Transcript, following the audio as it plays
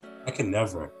can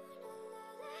never,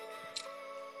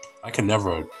 I can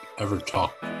never ever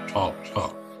talk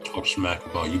smack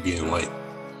about you being late.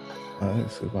 All right,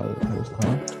 so about it.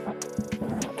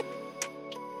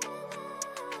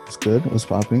 It's good. What's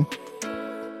popping?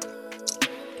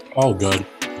 All good.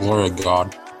 Glory to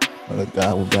God. Well,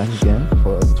 God, we're back again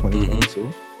for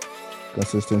 2022.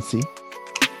 Consistency.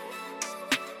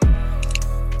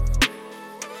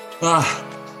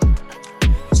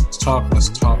 Let's talk.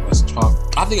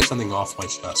 I think it's something off my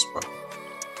chest, bro.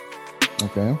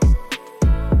 Okay.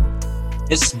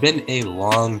 It's been a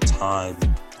long time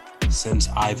since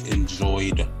I've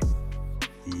enjoyed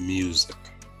music.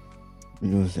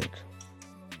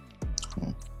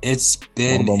 It's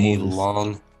been a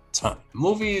long time.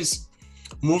 Movies.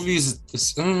 A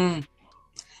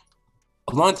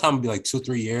long time would be like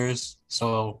 2-3 years.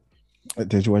 So,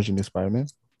 did you watch the new Spider-Man?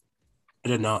 I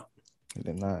did not. You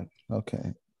did not.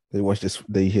 Okay. Did you watch this?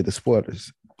 Did you hear the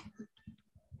spoilers?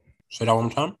 Say that one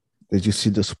more time. Did you see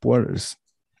the spoilers?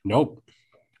 Nope.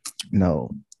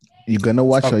 No. You gonna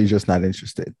watch or you're just not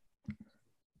interested?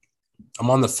 I'm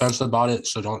on the fence about it,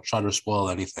 so don't try to spoil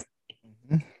anything.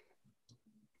 Mm-hmm.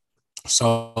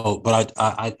 So, but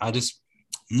I just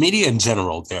media in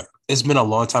general. It's been a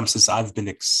long time since I've been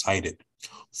excited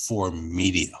for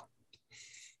media,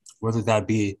 whether that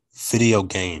be video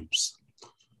games,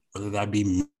 whether that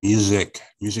be music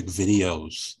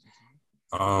videos,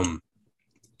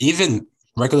 even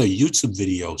regular YouTube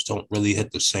videos don't really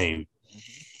hit the same.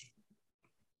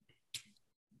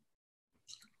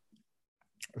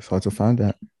 It's hard to find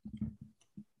that.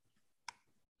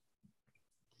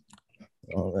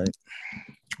 All right.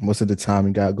 Most of the time,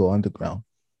 you gotta go underground.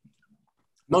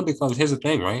 No, because here's the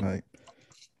thing, right?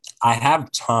 I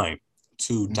have time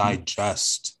to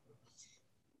digest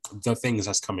the things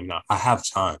that's coming out. I have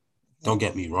time. Don't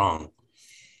get me wrong.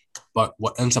 But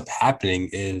what ends up happening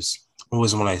is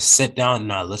when I sit down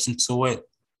and I listen to it,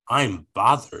 I'm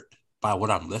bothered by what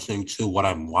I'm listening to, what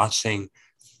I'm watching.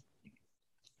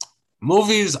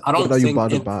 Movies, I don't think... What are you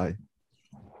bothered by?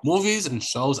 Movies and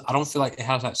shows, I don't feel like it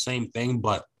has that same thing,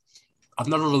 but I've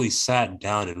never really sat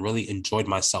down and really enjoyed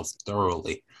myself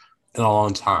thoroughly in a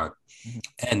long time.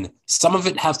 And some of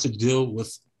it has to do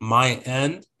with my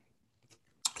end,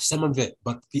 some of it,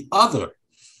 but the other,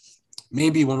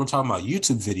 maybe when we're talking about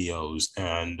YouTube videos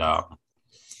and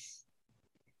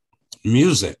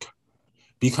music,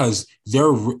 because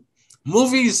they're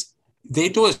movies, they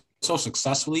do it so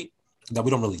successfully that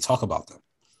we don't really talk about them.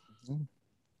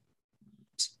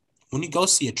 When you go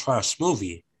see a trash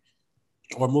movie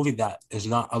or a movie that is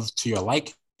not up to your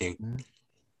liking, you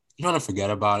don't forget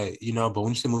about it, but when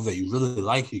you see a movie that you really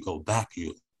like, you go back.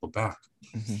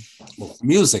 Well,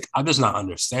 music, I'm just not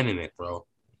understanding it, bro.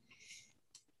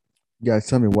 Yeah,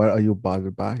 tell me, what are you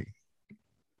bothered by?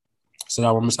 Say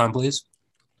that one more time, please.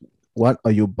 What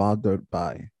are you bothered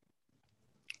by?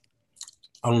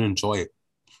 I don't enjoy it.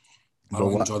 I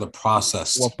don't enjoy the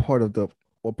process. What part of the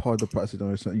process you don't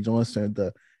understand? You don't understand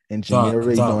the engineering,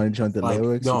 you don't enjoy the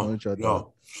lyrics, you don't enjoy the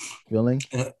feeling?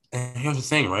 And here's the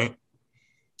thing, right?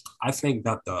 I think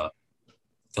that the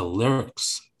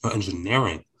lyrics, the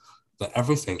engineering, the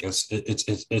everything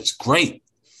it's great.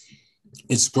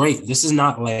 It's great. It's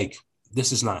not like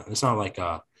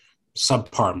a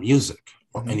subpar music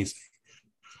or anything.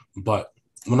 But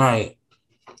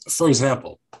for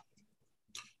example,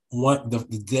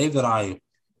 the day that I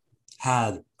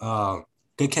had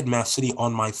Good Kid, Mad City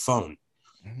on my phone,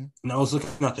 and I was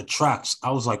looking at the tracks,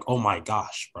 I was like, oh my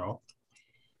gosh, bro.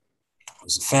 I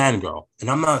was a fangirl.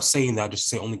 And I'm not saying that just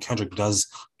to say only Kendrick does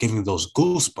give me those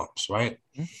goosebumps, right?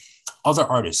 Other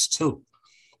artists too.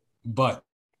 But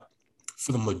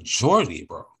for the majority,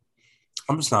 bro,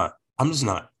 it's not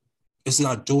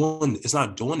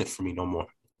doing it for me no more.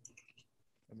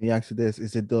 Let me ask you this.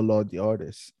 Is it the allure of the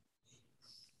artist?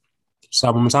 Say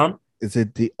that one more time? Is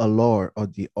it the allure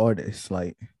of the artist?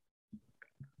 Like,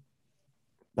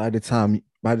 by the time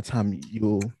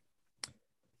you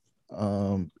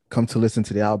come to listen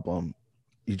to the album,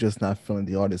 you're just not feeling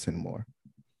the artist anymore.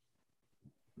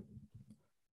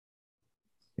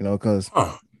 Because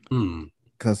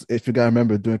if you gotta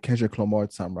remember, during Kendrick Lamar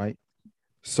time, right?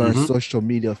 Certain social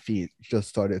media feeds just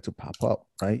started to pop up,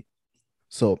 right?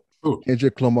 So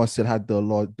Kendrick Lamar still had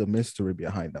the mystery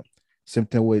behind them. Same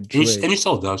thing with Drake. And he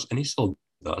still does.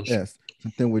 Yes.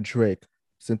 Same thing with Drake.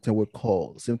 Same thing with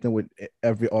Cole. Same thing with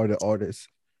every other artist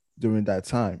during that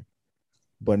time.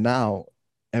 But now,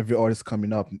 every artist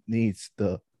coming up needs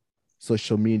the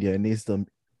social media. It needs the,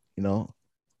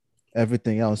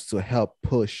 everything else to help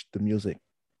push the music.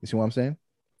 You see what I'm saying?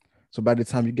 So by the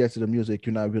time you get to the music,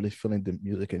 you're not really feeling the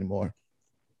music anymore.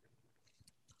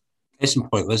 Case in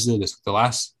point, let's do this.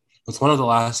 It's one of the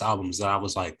last albums that I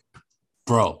was like,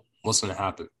 bro, what's gonna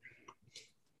happen?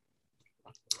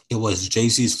 It was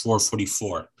Jay-Z's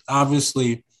 444.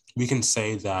 Obviously, we can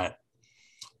say that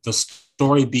the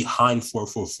story behind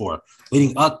 444,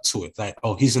 leading up to it, that,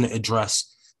 oh, he's gonna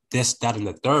address this, that, and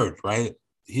the third, right?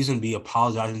 He's gonna be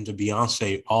apologizing to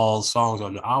Beyonce all songs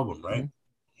on the album, right?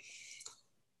 Mm-hmm.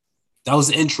 That was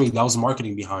the intrigue, that was the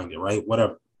marketing behind it, right?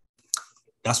 Whatever.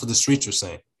 That's what the streets were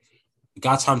saying.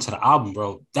 Got time to the album,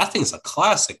 bro. That thing is a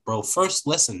classic, bro. First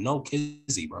listen, no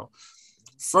kizzy, bro.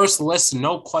 First listen,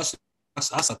 no question.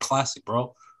 That's a classic,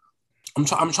 bro. I'm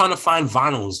trying to find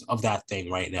vinyls of that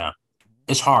thing right now.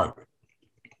 It's hard.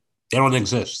 They don't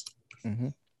exist. Mm-hmm.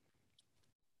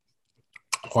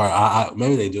 Or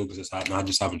maybe they do exist. I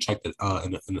just haven't checked it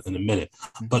in a minute.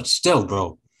 Mm-hmm. But still,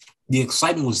 bro, the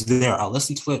excitement was there. I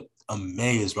listened to it,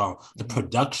 amazed, bro. The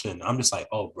production, I'm just like,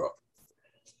 oh, bro.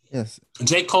 Yes.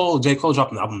 J. Cole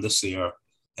dropped an album this year,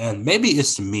 and maybe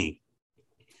it's to me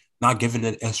not giving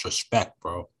it its respect,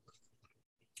 bro.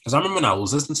 Because I remember when I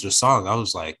was listening to the song, I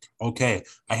was like, okay.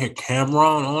 I hear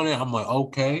Cameron on it. I'm like,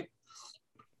 okay.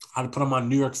 I had to put on my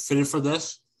New York fitted for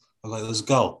this. I was like, let's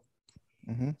go.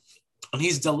 Mm-hmm. And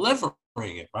he's delivering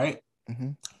it, right?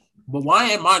 Mm-hmm. But why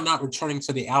am I not returning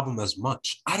to the album as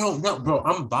much? I don't know, bro.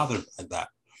 I'm bothered by that.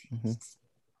 Mm-hmm.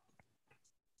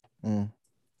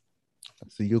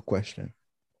 That's a you question.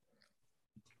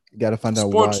 You got to find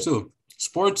out why.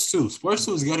 Sports too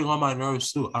is getting on my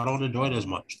nerves too. I don't enjoy it as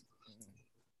much.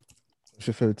 What's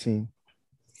your favorite team?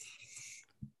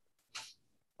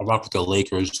 I rock with the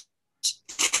Lakers.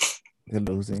 They're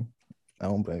losing. I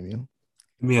don't blame you.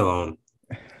 Leave me alone.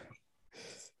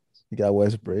 You got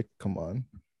Westbrook. Come on.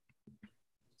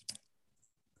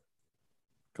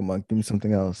 Give me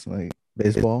something else. Like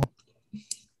baseball.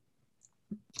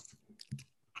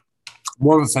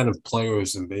 More of a fan of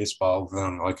players in baseball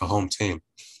than like a home team.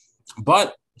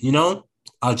 But, you know,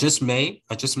 I just may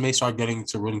start getting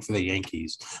to rooting for the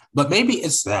Yankees. But maybe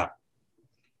it's that.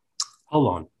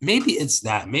 Hold on. Maybe it's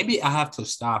that. Maybe I have to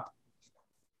stop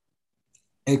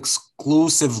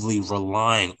exclusively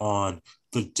relying on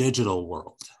the digital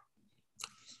world.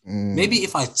 Maybe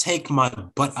if I take my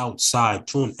butt outside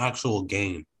to an actual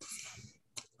game.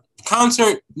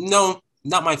 Concert, no,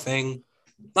 not my thing.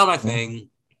 Not my thing.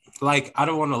 Like, I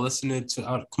don't want to listen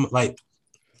to, like,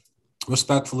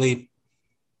 respectfully,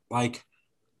 like,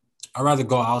 I'd rather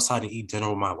go outside and eat dinner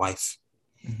with my wife.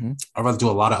 Mm-hmm. I'd rather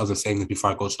do a lot of other things before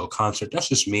I go to a concert. That's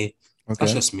just me. Okay.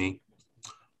 That's just me.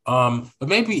 But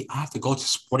maybe I have to go to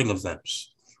sporting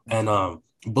events and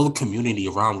build community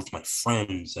around with my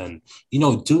friends and, you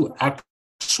know, do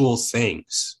actual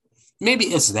things. Maybe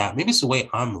it's that. Maybe it's the way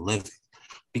I'm living.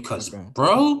 Because,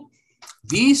 bro,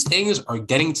 these things are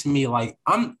getting to me like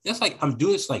I'm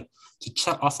doing this like to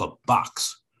check off a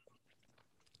box.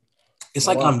 It's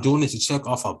like I'm doing this to check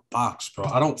off a box, bro.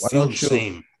 I don't feel the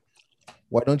same.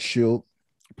 Why don't you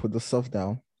put the stuff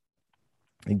down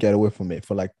and get away from it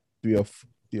for like 3 or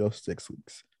 6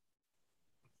 weeks?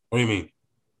 What do you mean?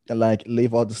 And like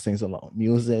leave all these things alone.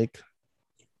 Music,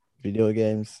 video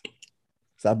games.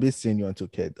 So I've been seeing you on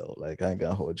 2K though. Like I ain't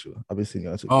gonna hold you. I've been seeing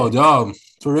you on 2K. Oh, dog.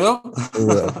 For real?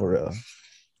 For real.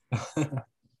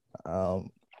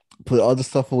 Put all the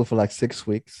stuff away for like 6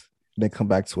 weeks, then come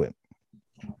back to it.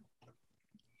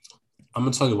 I'm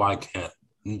gonna tell you why I can't.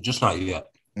 Just not yet.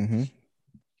 Mm-hmm.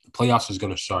 The playoffs is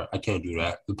gonna start. I can't do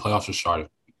that. The playoffs are starting.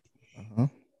 Uh-huh.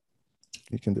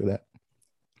 You can do that,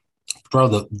 bro.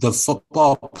 The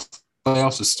football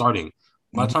playoffs is starting.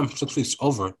 By the time 6 weeks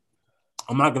over,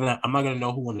 I'm not gonna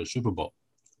know who won the Super Bowl.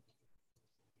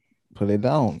 Put it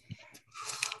down.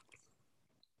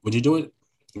 Would you do it?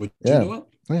 Would you do it?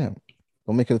 Yeah.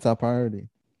 Don't make it a top priority.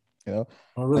 You know?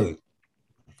 Oh, really?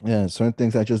 Like, certain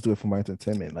things I just do it for my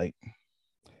entertainment. Like,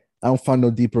 I don't find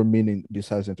no deeper meaning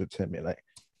besides entertainment. Like,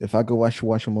 if I go watch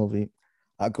a movie,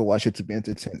 I go watch it to be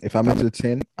entertained. If I'm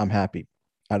entertained, I'm happy.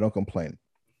 I don't complain.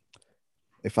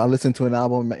 If I listen to an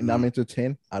album and I'm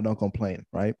entertained, I don't complain,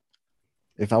 right?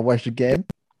 If I watch the game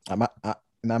and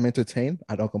I'm entertained,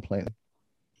 I don't complain.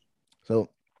 So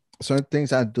certain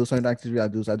things I do, certain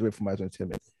activities I do it for my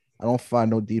entertainment. I don't find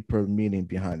no deeper meaning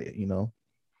behind it, you know?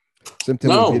 Same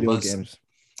thing with video games.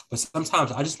 But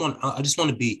sometimes I just want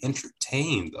to be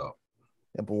entertained though.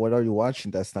 Yeah, but what are you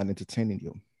watching that's not entertaining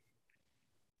you?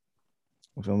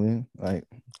 You know what I mean? Like,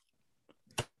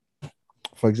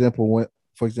 for example,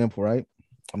 right?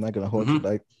 I'm not gonna hold you.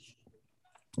 Like,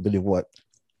 I believe what?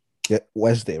 Yeah,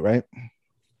 Wednesday, right?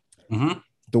 Mm-hmm.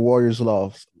 The Warriors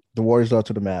lost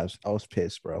to the Mavs. I was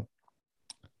pissed, bro.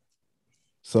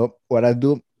 So what I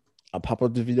do, I pop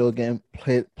up the video game,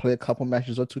 play a couple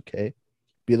matches of 2K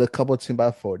beat a couple team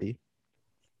by 40,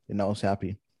 and I was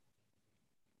happy.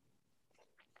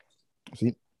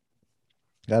 See,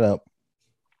 gotta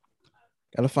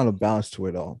find a balance to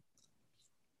it all.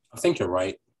 I think you're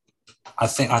right. I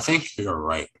think you're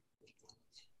right.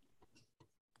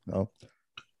 No,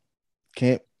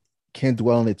 can't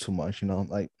dwell on it too much.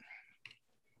 Like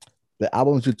the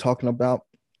albums you're talking about,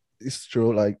 it's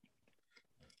true. Like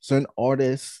certain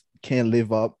artists can't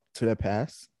live up to their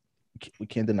past. We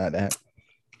can't deny that.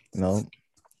 But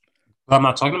I'm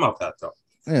not talking about that though.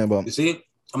 Yeah, but you see,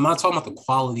 I'm not talking about the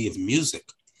quality of music.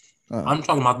 I'm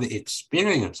talking about the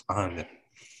experience behind it.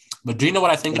 But do you know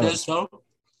what I think it is though?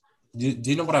 Do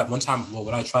you know what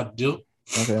I tried to do?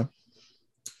 Okay.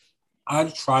 I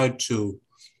tried to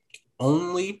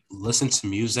only listen to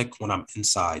music when I'm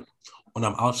inside. When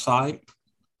I'm outside,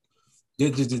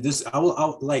 this I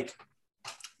will like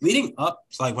leading up,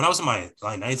 like when I was in my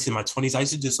 19, my 20s, I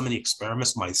used to do so many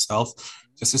experiments myself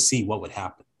just to see what would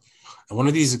happen. And one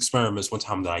of these experiments one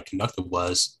time that I conducted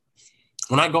was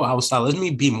when I go outside, let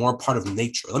me be more part of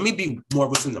nature. Let me be more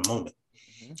within the moment.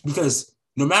 Because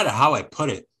no matter how I put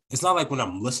it, it's not like when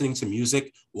I'm listening to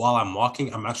music while I'm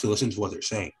walking, I'm actually listening to what they're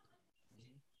saying.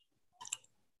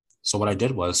 So what I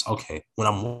did was, okay, when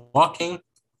I'm walking,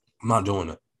 I'm not doing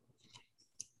it.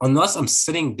 Unless I'm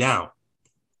sitting down,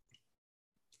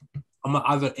 I'm gonna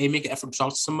either A, make an effort to talk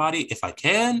to somebody if I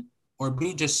can, or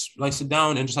B, just like sit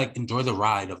down and just like enjoy the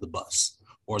ride of the bus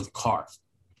or the car.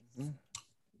 Mm-hmm.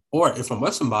 Or if I'm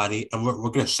with somebody and we're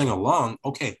gonna sing along,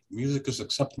 okay, music is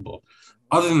acceptable.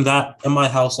 Other than that, in my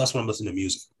house, that's when I'm listening to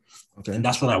music. Okay. And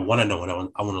that's what I want to know when I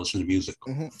want to listen to music.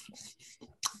 Mm-hmm.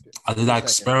 I did that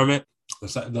experiment.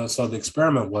 So the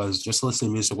experiment was just listening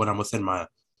to music when I'm within my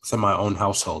own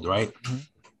household, right? Mm-hmm.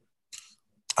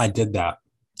 I did that.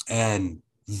 And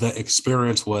the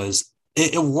experience was,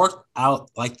 it worked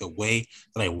out like the way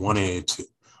that I wanted it to.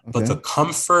 Okay. But the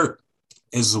comfort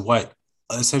is what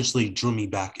essentially drew me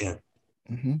back in.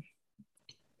 Mm-hmm.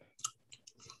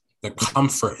 The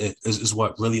comfort is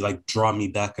what really like draw me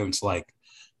back into like,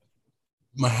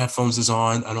 my headphones is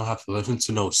on. I don't have to listen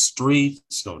to no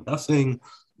streets, no nothing.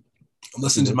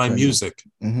 Listen to my music.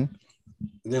 Mm-hmm.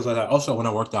 Things like that. Also, when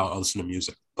I worked out, I listen to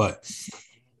music. But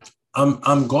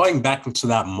I'm going back into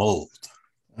that mold.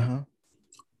 Uh-huh.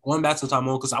 Going back to that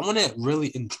mold because I want to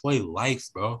really enjoy life,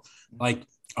 bro. Like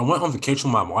I went on vacation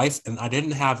with my wife, and I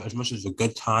didn't have as much as a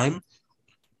good time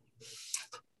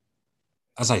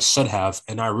as I should have,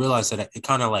 and I realized that it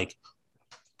kind of like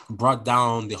brought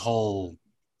down the whole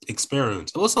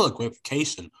experience. It was still a great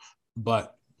vacation,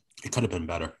 but it could have been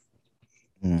better.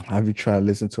 Have you tried to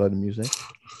listen to other music?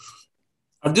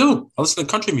 I do. I listen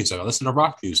to country music. I listen to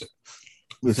rock music.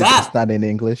 That's not in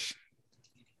English.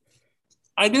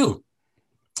 I do.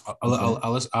 I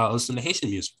listen to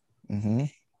Haitian music. Mm-hmm.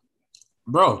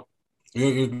 Bro.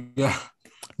 Yeah.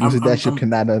 Music that you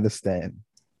cannot understand.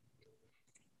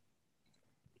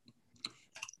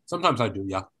 Sometimes I do,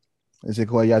 yeah. Is it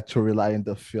where you have to rely on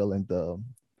the feel and the...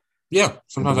 Yeah,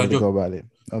 sometimes I do. Go about it.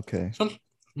 Okay.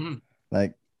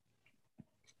 Like,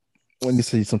 when you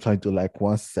say you sometimes do like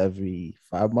once every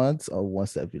 5 months or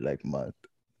once every like month?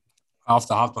 I have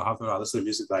to listen to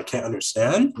music that I can't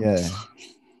understand? Yeah.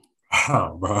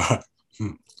 Oh, bro.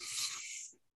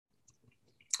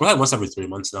 We're like once every 3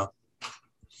 months now.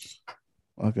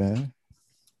 Okay.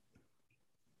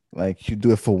 Like you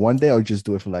do it for one day or just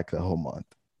do it for like a whole month?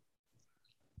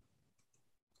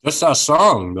 Just that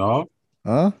song, dog.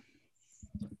 Huh?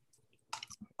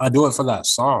 I do it for that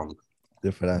song. Do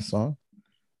it for that song?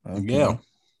 Okay. Yeah.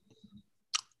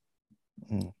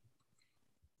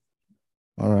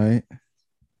 All right.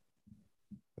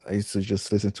 I used to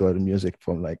just listen to other music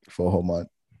for a whole month.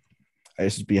 I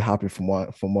used to be happy from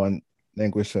one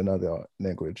language to another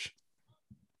language.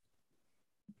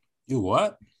 You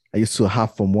what? I used to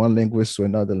hop from one language to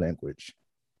another language.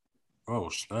 Oh,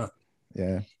 snap.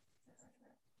 Yeah.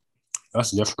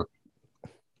 That's different.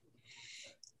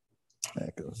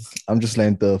 I'm just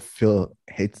letting the feel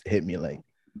hit me, like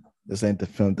just letting the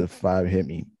film, the vibe hit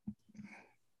me.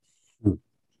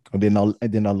 And then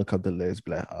I'll look up the lyrics,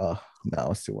 be like, oh, now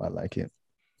I see why I like it.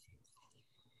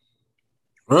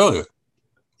 Really?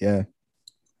 Yeah.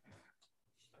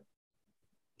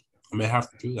 I may have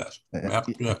to do that.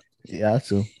 Yeah, I have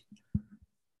to.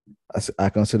 I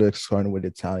consider exploring with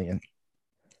Italian.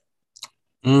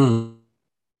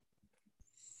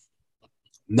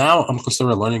 Now I'm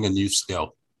considering learning a new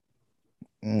skill.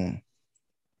 Hey,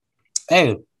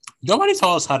 nobody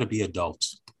told us how to be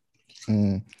adults.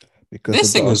 Because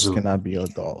this adults cannot be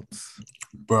adults.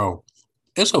 Bro,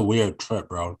 it's a weird trip,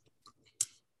 bro.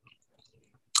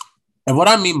 And what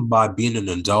I mean by being an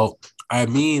adult, I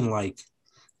mean like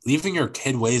leaving your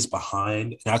kid ways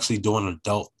behind and actually doing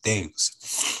adult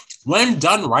things. When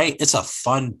done right, it's a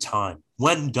fun time.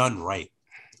 When done right.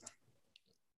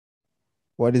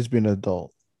 What is being an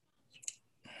adult?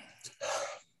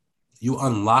 You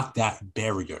unlock that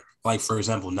barrier. Like, for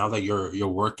example, now that you're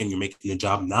working, you're making a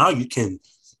job, now you can,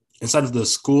 instead of the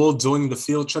school doing the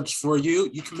field trips for you,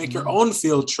 you can make your own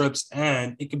field trips,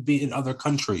 and it could be in other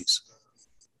countries.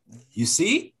 You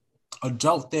see?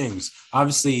 Adult things.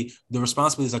 Obviously, the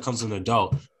responsibilities that comes as an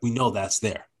adult, we know that's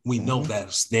there. We know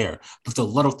that's there. But the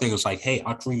little things like, hey,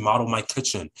 I can remodel my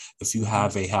kitchen if you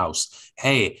have a house.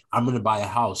 Hey, I'm going to buy a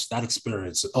house. That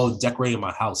experience. Oh, decorating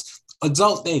my house.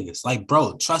 Adult things. Like,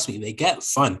 bro, trust me, they get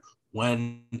fun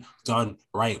when done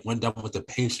right, when done with the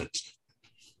patience.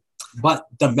 But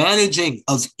the managing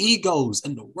of egos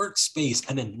in the workspace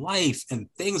and in life and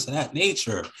things of that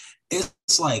nature,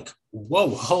 it's like, whoa,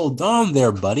 hold on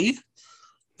there, buddy.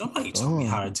 Nobody told me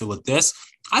how to deal with this.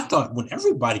 I thought when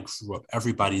everybody grew up,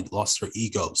 everybody lost their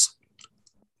egos.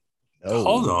 Oh.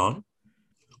 Hold on.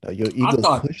 Now your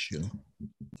ego push you.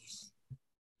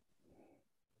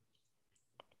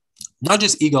 Not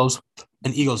just egos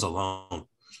and egos alone.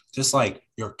 Just like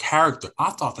your character.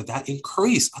 I thought that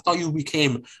increased. I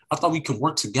thought we could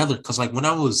work together. Because like when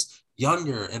I was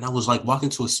younger and I was like walking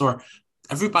to a store,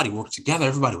 everybody worked together.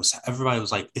 Everybody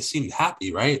was like, it seemed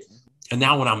happy, right? And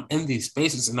now when I'm in these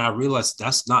spaces and I realize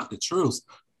that's not the truth,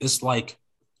 it's like,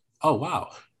 oh, wow,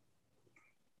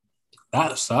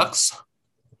 that sucks.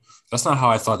 That's not how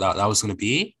I thought that was going to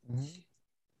be.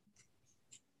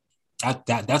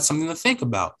 That's something to think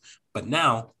about. But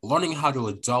now learning how to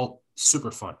adult,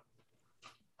 super fun.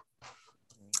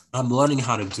 I'm learning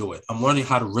how to do it. I'm learning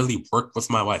how to really work with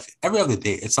my wife. Every other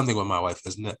day, it's something with my wife,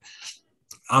 isn't it?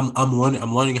 I'm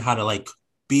learning how to like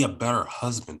be a better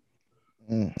husband.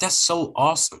 That's so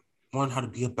awesome. I'm learning how to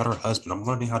be a better husband. I'm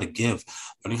learning how to give,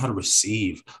 learning how to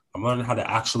receive. I'm learning how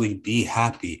to actually be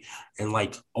happy and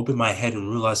like open my head and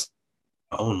realize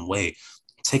my own way.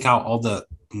 Take out all the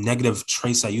negative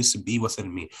traits that used to be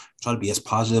within me. Try to be as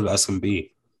positive as can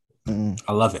be.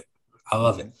 I love it. I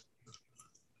love it.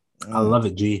 I love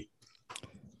it, G.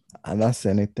 I'm not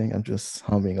saying anything. I'm just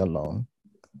humming along.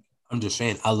 I'm just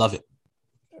saying, I love it.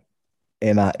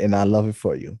 And I love it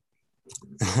for you.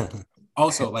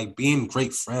 Also, like being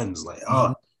great friends, like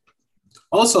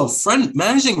also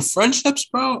managing friendships,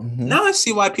 bro. Now I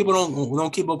see why people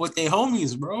don't keep up with their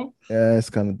homies, bro. Yeah, it's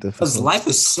kind of difficult. Because life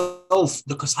is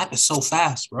so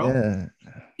fast, bro. Yeah.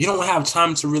 You don't have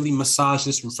time to really massage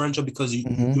this friendship because you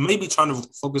may be trying to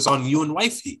focus on you and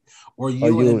wifey or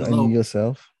you and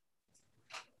yourself.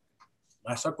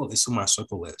 My circle is who my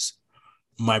circle is.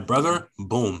 My brother,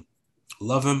 boom,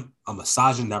 love him. I'm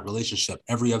massaging that relationship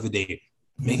every other day.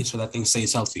 Making sure that thing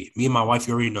stays healthy. Me and my wife,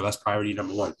 you already know that's priority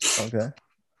number one. Okay.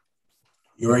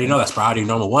 You already know that's priority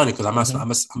number one because I'm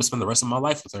gonna spend the rest of my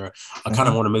life with her. I kind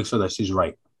of want to make sure that she's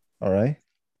right. All right.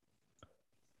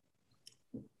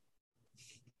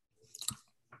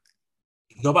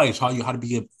 Nobody taught you how to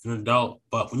be an adult,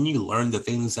 but when you learn the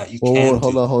things that you can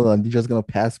hold on. You're just gonna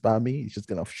pass by me? You're just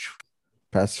gonna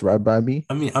pass right by me?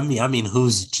 I mean,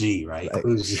 who's G, right? Like,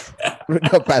 who's G?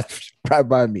 Pass right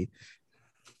by me.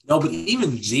 No, but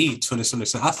even G, to an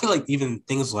extent, I feel like even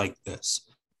things like this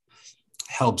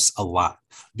helps a lot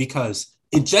because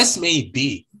it just may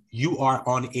be you're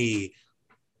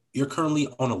currently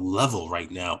on a level right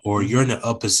now, or you're in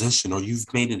a position, or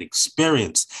you've made an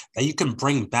experience that you can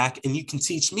bring back and you can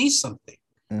teach me something.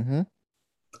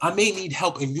 I may need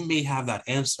help and you may have that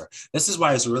answer. This is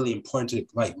why it's really important to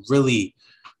like really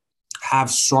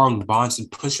have strong bonds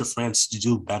and push your friends to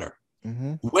do better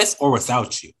with or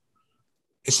without you.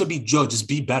 It should be Joe, just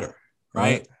be better,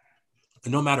 right?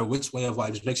 And no matter which way of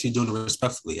life, just make sure you're doing it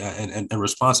respectfully and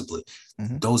responsibly.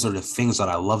 Those are the things that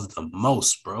I love the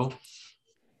most, bro.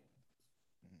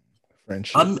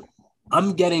 Friendship.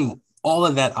 I'm getting all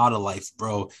of that out of life,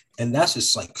 bro. And that's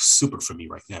just like super for me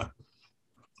right now.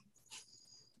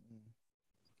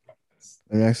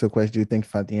 Let me ask you a question. Do you think you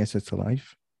found the answer to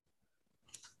life?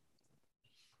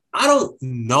 I don't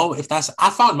know if I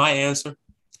found my answer.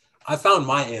 That's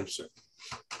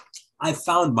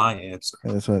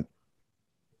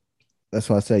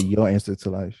what I said. Your answer to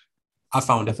life. I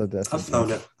found it. I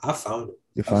found it.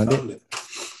 You found it?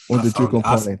 What the two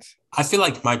components? I feel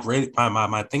like my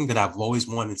thing that I've always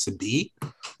wanted to be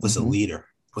was a leader.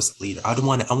 I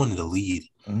wanted to lead.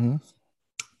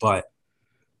 But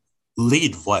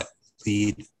lead what?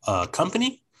 Lead a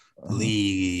company?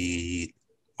 Lead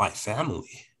my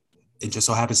family. It just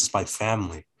so happens it's my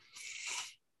family.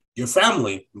 Your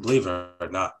family, believe it or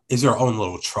not, is your own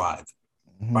little tribe.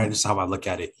 Right? This is how I look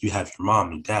at it. You have your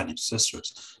mom, your dad, your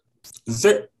sisters.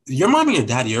 your mom and your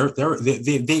daddy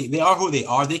they are who they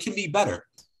are. They can be better.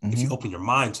 If you open your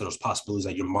mind to those possibilities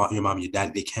that your mom and your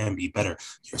dad, they can be better.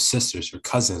 Your sisters, your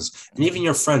cousins, and even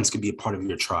your friends can be a part of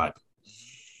your tribe.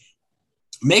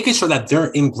 Making sure that they're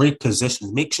in great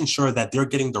positions, making sure that they're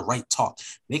getting the right talk,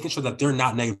 making sure that they're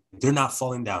not negative, they're not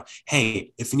falling down.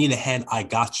 Hey, if you need a hand, I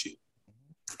got you.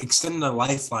 Extending a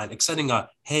lifeline, extending a,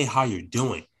 hey, how you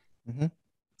doing?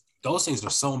 Those things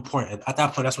are so important. And at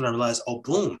that point, that's when I realized, oh,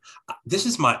 boom, this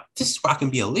is where I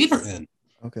can be a leader in.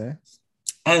 Okay.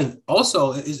 And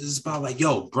also, it's about like,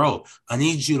 yo, bro, I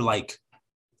need you to like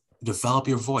develop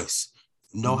your voice,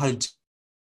 know how to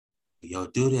yo,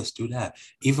 do this, do that.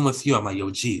 Even with you, I'm like,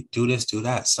 yo, G, do this, do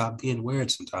that. Stop being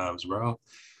weird sometimes, bro.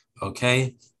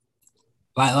 Okay?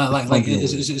 Like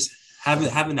it's just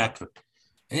having that.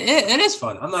 It is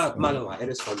fun. I'm not gonna lie. It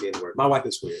is fun being weird. My wife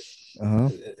is weird.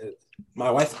 My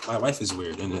wife is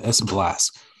weird, and it's a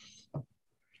blast.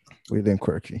 Weird and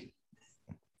quirky.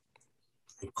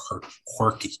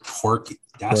 Quirky.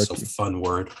 That's a fun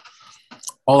word.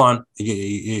 Hold on.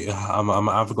 I'm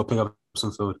gonna have to go pick up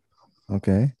some food.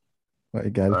 Okay. Where you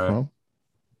got it from?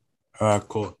 All right,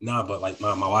 cool. Nah, but like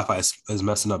my Wi-Fi is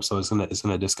messing up, so it's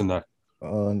gonna disconnect.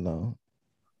 Oh no.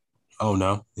 Oh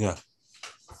no. Yeah.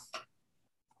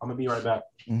 I'm gonna be right back.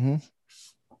 All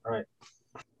right.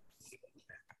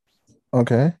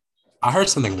 Okay. I heard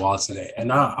something wild today,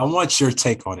 and I want your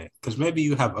take on it because maybe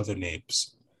you have other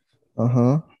names.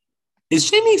 Is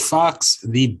Jamie Foxx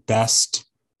the best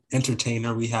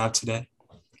entertainer we have today?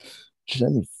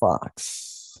 Jamie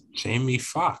Foxx.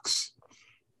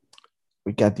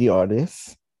 We got the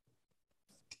artist.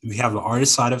 We have the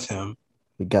artist side of him.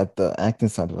 We got the acting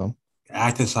side of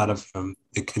him.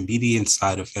 The comedian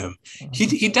side of him.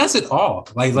 He does it all.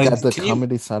 Like got the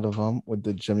comedy side of him with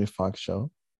the Jamie Foxx show.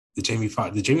 The Jamie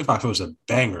Foxx show was a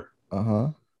banger.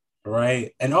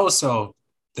 Right, and also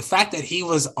the fact that he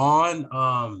was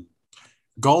on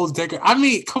Gold Digger. I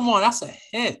mean, come on, that's a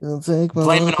hit.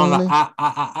 Blame it on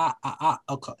the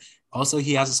Okay. Also,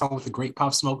 he has a song with the Great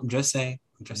Pop Smoke. I'm just saying.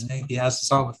 He has a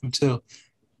song with him too.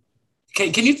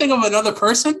 Can you think of another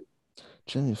person?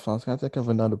 Jamie Foxx. Can I think of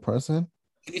another person?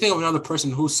 Can you think of another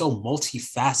person who's so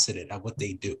multifaceted at what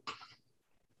they do?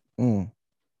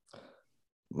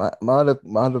 My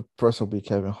other person will be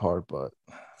Kevin Hart, but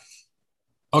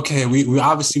okay, we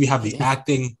obviously have the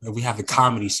acting and we have the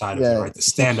comedy side of it, right? The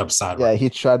stand-up side. Yeah, right? He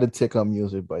tried to take on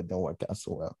music, but it didn't work out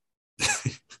so well.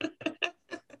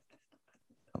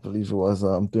 I believe it was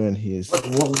doing his.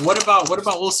 What about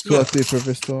Will Smith? 2 or 3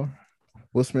 Perfect Store.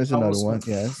 Will Smith's another one.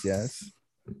 Yes.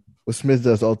 Will Smith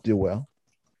does all do well.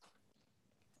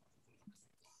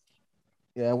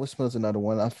 Yeah, Will Smith's another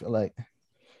one. I feel like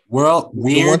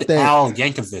Weird Al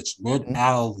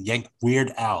Yankovic.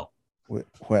 Weird Al. With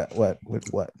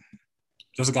what?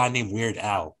 There's a guy named Weird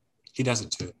Al. He does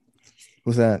it too.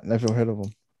 Who's that? Never heard of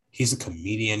him. He's a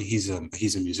comedian. He's a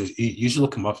musician. You should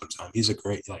look him up sometime. He's a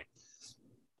great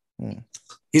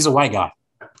He's a white guy.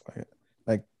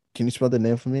 Like, can you spell the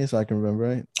name for me so I can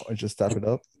remember it, or just type it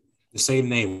up? The same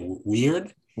name.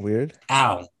 Weird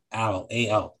Al. Al.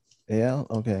 A-L. A-L.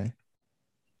 Okay.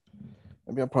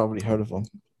 Maybe I probably heard of him.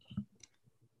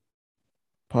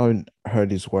 Probably heard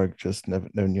his work, just never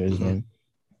knew his name.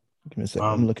 Give me a second.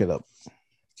 Let me look it up.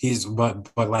 He's but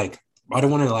like I don't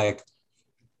want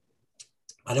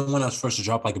us first to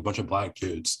drop like a bunch of black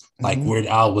dudes. Like Weird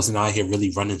Al wasn't out here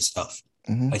really running stuff.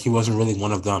 Like he wasn't really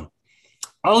one of them.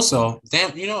 Also,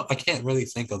 damn, I can't really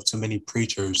think of too many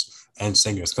preachers and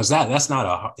singers because that's not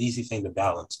an easy thing to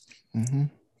balance.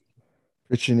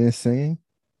 Preaching and singing.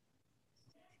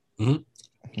 That's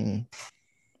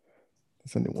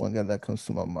only one guy that comes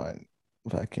to my mind.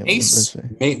 If I can't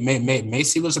remember.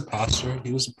 Macy was a pastor.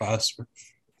 He was a pastor.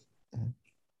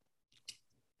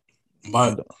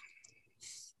 But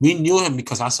we knew him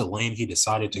because that's a lane he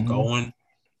decided to go in.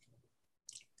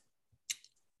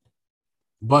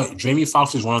 But Jamie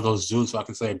Foxx is one of those dudes who I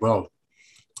can say, bro,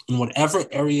 in whatever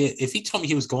area, if he told me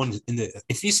he was going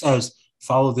if he says,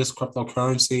 follow this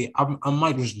cryptocurrency, I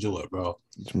might just do it, bro.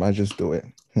 You might just do it.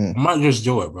 I might just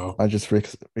do it, bro. I just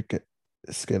risk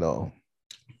it all.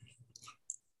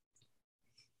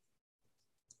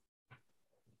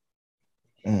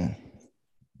 I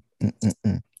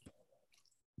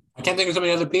can't think of so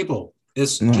many other people.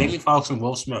 It's Jamie Foxx and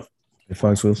Will Smith.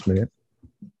 Foxx, Will Smith.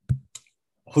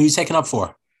 Who are you taking up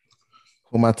for?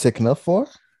 Who am I taking up for?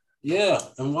 Yeah,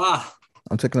 and why?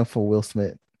 I'm taking up for Will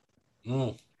Smith.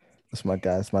 That's my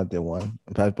guy. That's my day one.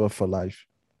 I'm both for life.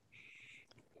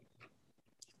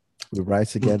 We ride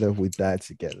together. We die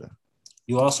together.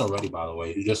 You lost already, by the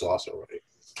way. You just lost already.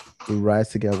 We ride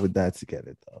together. We die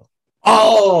together, though.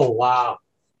 Oh, wow.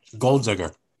 Gold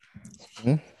digger.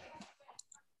 Hmm?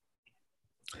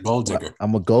 Gold digger.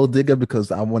 I'm a gold digger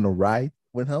because I want to ride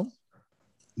with him.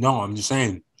 No, I'm just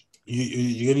saying,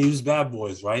 you're gonna use bad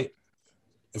boys, right?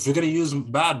 If you're gonna use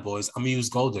bad boys, I'm gonna use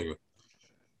gold digger.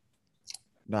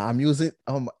 No, I'm using.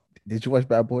 Did you watch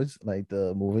Bad Boys, like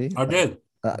the movie? I did,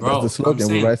 That's the bro.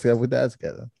 slogan. We ride together, with that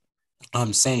together.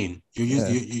 I'm saying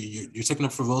you're taking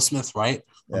up for Will Smith, right?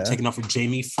 Yeah. I'm taking up for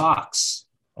Jamie Foxx.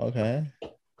 Okay.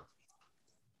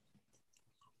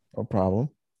 No problem.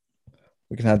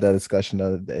 We can have that discussion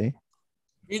another day.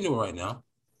 You do it right now.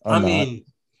 I mean,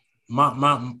 my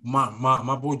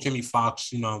boy Jamie Foxx,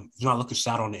 he's not looking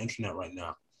sad on the internet right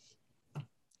now. What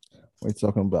are you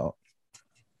talking about?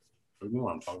 You know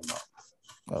what I'm talking about.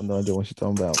 I have no idea what you're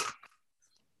talking about.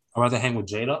 I'd rather hang with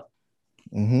Jada.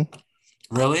 Mm-hmm.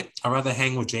 Really? I'd rather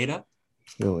hang with Jada.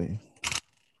 Really?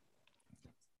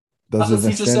 Does it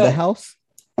even stay in the house?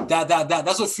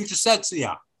 That's what Future said to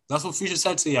y'all. That's what Future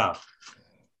said to y'all.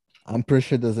 I'm pretty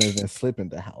sure it doesn't even sleep in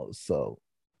the house. So.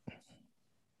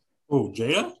 Oh,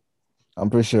 Jada?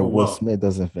 I'm pretty sure Will Smith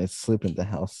doesn't even sleep in the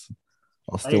house.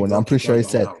 I'm pretty sure he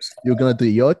said, "You're gonna do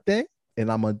your thing,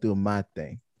 and I'm gonna do my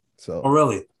thing." So. Oh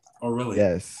really? Oh really?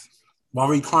 Yes. Why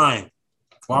were you crying?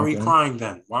 Why were you crying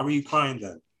then?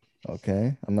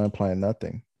 Okay, I'm not implying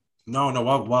nothing. No.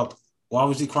 Why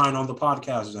was he crying on the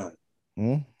podcast then?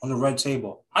 On the red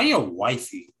table? How your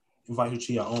wifey invite you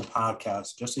to your own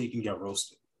podcast just so you can get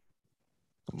roasted?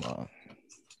 Come on.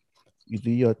 You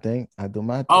do your thing, I do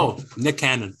my thing. Oh, Nick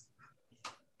Cannon.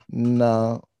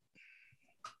 No.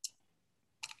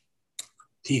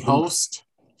 He hosts.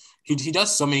 He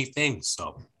does so many things,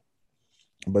 so.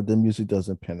 But the music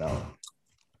doesn't pan out.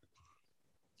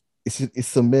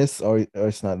 It's a miss or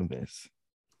it's not a miss?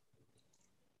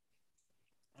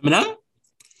 Eminem?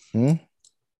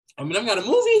 Eminem got a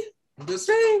movie. I'm just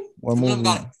saying. What movie?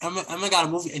 Eminem got a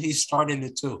movie and he's starting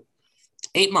it too.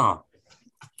 8 Mile.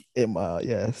 8 Mile,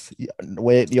 yes.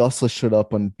 Wait, he also showed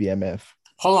up on BMF.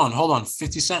 Hold on.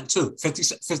 50 Cent too. 50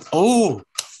 Cent. Oh,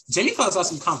 Jamie Foxx got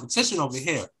some competition over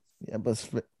here. Yeah, but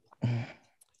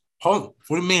hold on.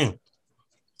 What do you mean?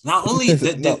 Not only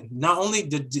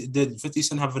did 50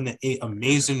 Cent have an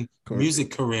amazing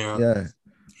music career, yeah,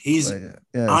 he's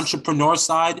entrepreneur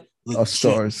side. Of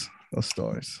stars.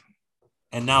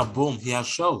 And now, boom, he has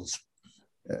shows.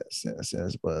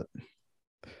 Yes. But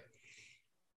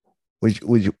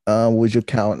would you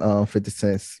count 50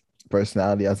 Cent's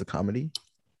personality as a comedy?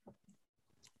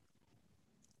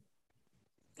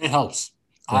 It helps.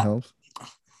 Helps.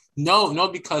 No,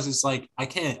 because it's like I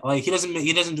can't like he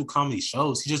doesn't do comedy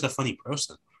shows. He's just a funny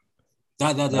person.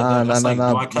 But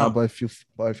if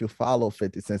you follow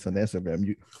 50 Cent on Instagram,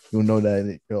 you know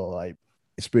that like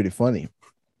it's pretty funny.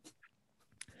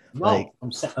 I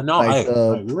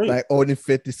agree. Like owning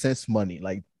 50 Cent's money,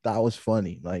 like that was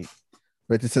funny. Like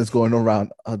 50 Cent's going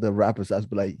around other rappers that's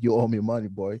be like, you owe me money,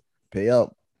 boy, pay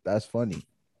up. That's funny.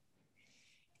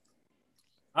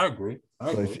 I agree.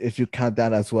 If you count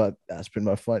that as what, that's pretty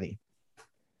much funny.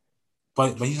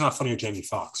 But he's not funny with Jamie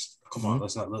Foxx. Come on,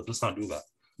 let's not do that.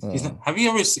 Have you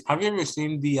ever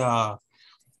seen the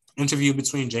interview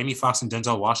between Jamie Foxx and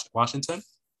Denzel Washington?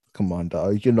 Come on,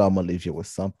 dog. You know I'm gonna leave you with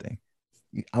something.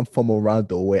 I'm from around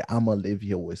the way. I'm gonna leave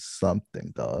you with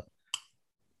something, dog.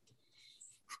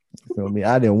 You feel me?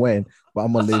 I didn't win, but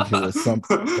I'm gonna leave you with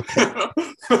something. Okay.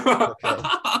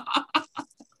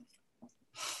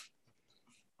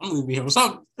 I'm gonna leave you with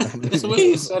something. That's the way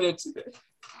he said it.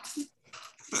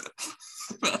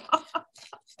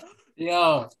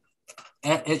 Yo,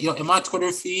 in my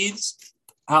Twitter feeds,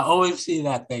 I always see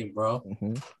that thing, bro.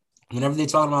 Mm-hmm. Whenever they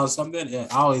talk about something, I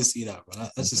always see that, bro.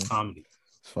 That's just comedy.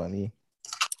 It's funny.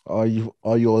 Are you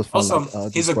always find also,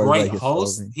 he's a great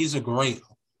host. He's a great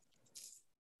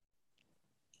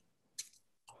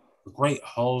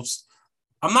host.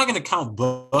 I'm not gonna count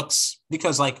books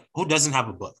because, like, who doesn't have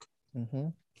a book? Mm-hmm.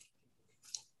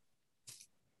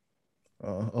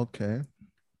 Okay.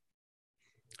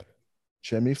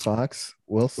 Jamie Foxx,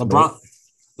 Will Smith.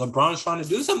 LeBron's trying to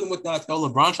do something with that, though.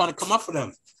 LeBron's trying to come up for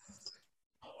them.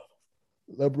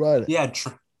 LeBron. Yeah,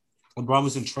 LeBron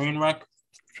was in Trainwreck.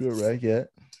 Trainwreck, yeah.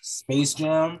 Space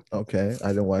Jam. Okay, I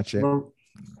didn't watch it.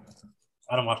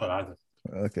 I don't watch it either.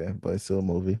 Okay, but it's still a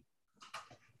movie.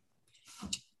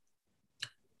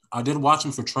 I did watch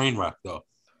him for Trainwreck, though.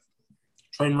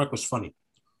 Trainwreck was funny.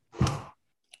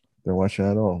 Didn't watch it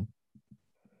at all.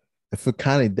 If it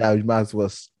kind of doubt, you might as well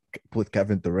put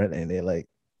Kevin Durant in it. Like,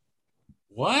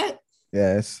 what?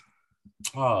 Yes.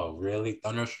 Oh, really?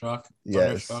 Thunderstruck?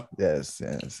 Yes. Yes.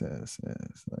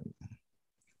 Like,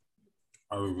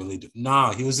 are we really?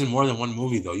 Nah, he was in more than one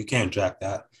movie though. You can't jack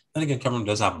that. Then again, Kevin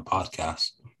does have a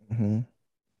podcast. Mm-hmm.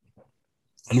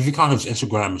 And if you count his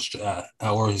Instagram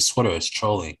or his Twitter as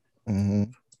trolling. Mm-hmm.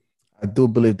 I do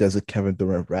believe there's a Kevin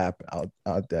Durant rap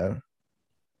out there.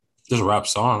 There's a rap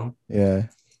song. Yeah.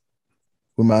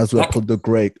 We might as well put the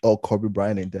great Kobe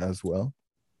Bryant in there as well.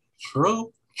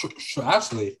 True.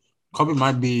 Actually, Kobe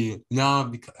might be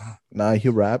because he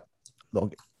rap. No.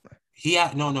 He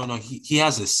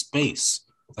has a space.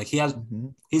 Like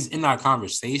he's in that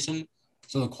conversation.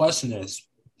 So the question is,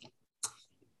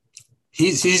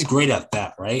 he's great at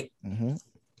that, right? Mm-hmm.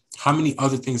 How many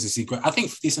other things is he great? I think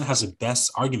 50 Cent has the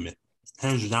best argument,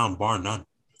 hands down, bar none.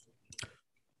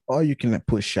 Or you can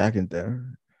put Shaq in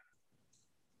there.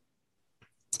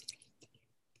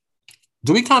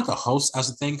 Do we count the host as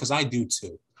a thing? Because I do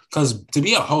too. Because to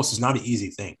be a host is not an easy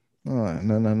thing. Oh,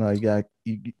 no.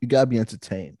 You gotta be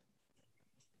entertained.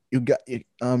 You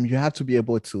have to be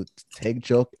able to take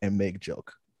joke and make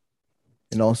joke,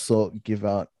 and also give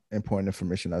out important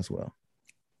information as well.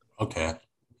 Okay.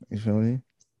 You feel me?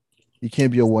 You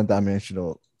can't be a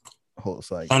one-dimensional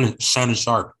host like Shannon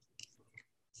Sharpe.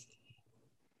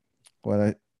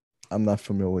 Well, I'm not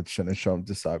familiar with Shannon Sharpe's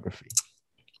discography.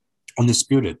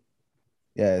 Undisputed.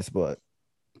 Yes, but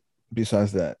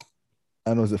besides that,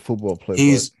 I know he's a football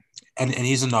player. And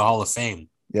he's in the Hall of Fame.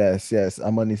 Yes.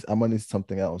 I'm gonna need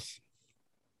something else.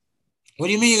 What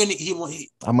do you mean?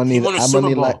 I'm gonna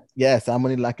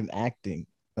need like an acting.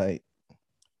 Like,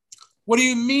 what do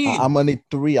you mean? I'm gonna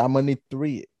need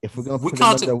three. If we're gonna we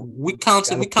counted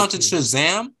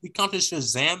Shazam. We counted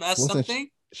Shazam as something.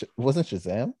 Wasn't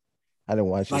Shazam? I didn't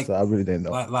watch it, so I really didn't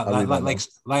know. Like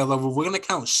we're gonna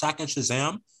count Shaq and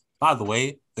Shazam. By the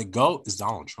way, the GOAT is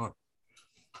Donald Trump.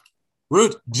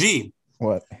 Root G.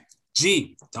 What?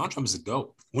 G. Donald Trump is the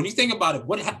GOAT. When you think about it,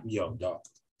 what happened, dog?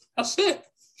 That's it.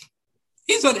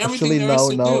 He's done everything there is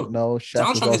to do. No. Donald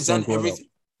Trump has done everything.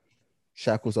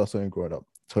 Shaq was also in Growing Up.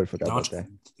 Totally forgot about that.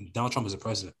 Donald Trump is the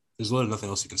president. There's literally nothing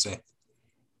else you can say.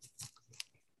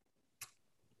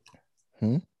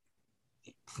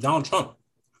 Donald Trump.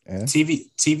 Yeah.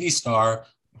 TV star.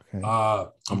 Okay.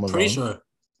 I'm pretty sure.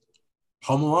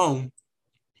 Home Alone.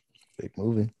 Big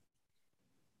movie.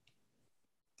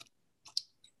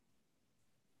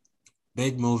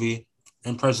 Big movie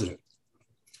and president.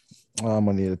 I'm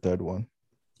gonna need a third one.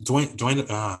 Dwayne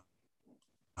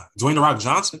The Rock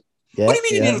Johnson. Yeah, what do you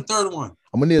mean you need a third one?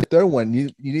 I'm gonna need a third one. You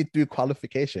need three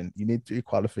qualifications. You need three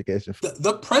qualifications.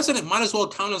 The president might as well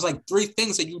count as like three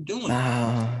things that you're doing.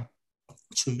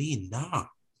 What you mean, nah?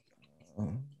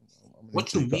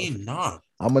 What you mean, nah?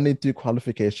 I'm gonna need three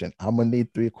qualifications. I'm gonna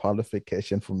need three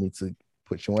qualifications for me to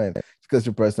put you in. Because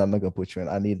you're president, I'm not gonna put you in.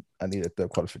 I need a third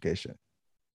qualification.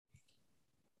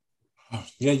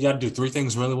 Yeah, you gotta do three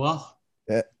things really well.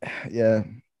 Yeah.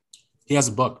 He has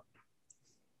a book.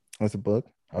 What's a book?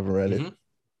 I haven't read it.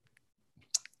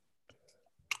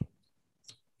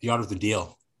 The Art of the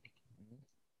Deal.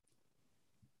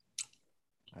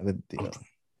 The deal.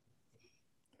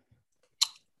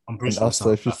 I'm pretty sure.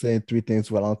 Also, if you're saying three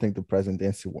things well, I don't think the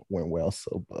presidency went well.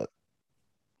 So, but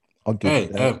I'll give you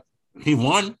that. He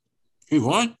won.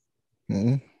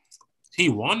 Mm-hmm. He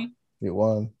won. He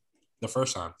won. The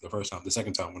first time. The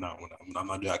second time, I'm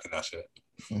not jacking that shit.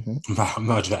 Mm-hmm. I'm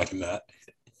not jacking that.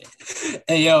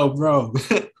 Hey, yo, bro.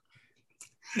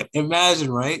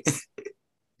 Imagine, right?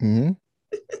 Mm-hmm.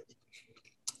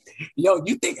 Yo,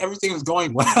 you think everything is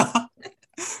going well?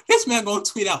 This man gonna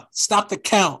tweet out, "Stop the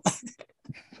count."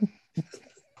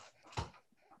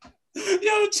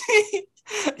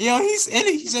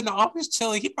 He's in the office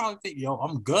chilling. He probably think, yo,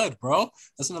 I'm good, bro.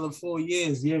 That's another 4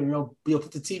 years. Yeah, yo,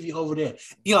 put the TV over there.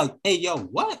 He like, hey, yo,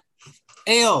 what?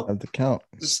 Hey, yo,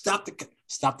 stop the count.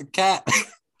 Stop the cat.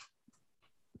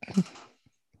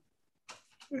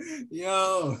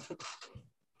 Yo,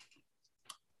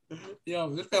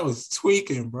 this guy was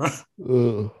tweaking, bro.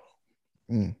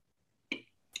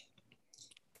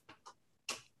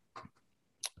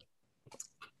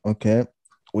 Okay,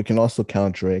 we can also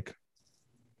count Drake.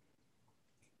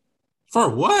 For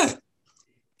what?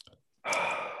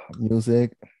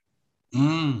 Music.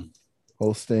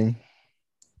 Hosting.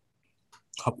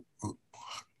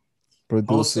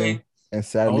 Producing. And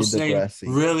sadly,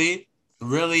 Degrassi.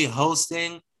 Really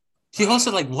hosting? He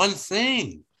hosted like one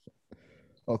thing.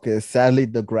 Okay, sadly,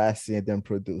 Degrassi and then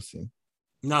producing.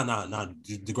 No.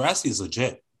 Degrassi is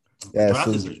legit. Yes.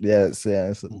 What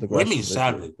do you mean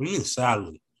sadly?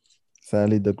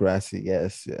 Sadly, Degrassi.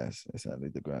 Yes. Sadly,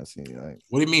 Degrassi. Right?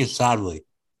 What do you mean sadly?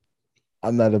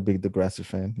 I'm not a big Degrassi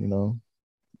fan.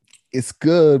 It's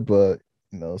good, but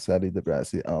sadly,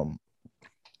 Degrassi.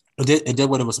 It did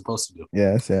what it was supposed to do.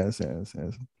 Yes. And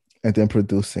then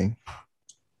producing.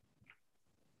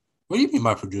 What do you mean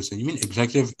by producing? You mean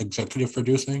executive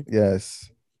producing? Yes.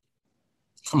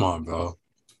 Come on, bro.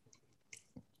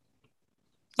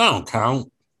 That don't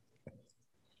count.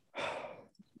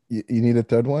 You need a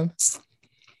third one?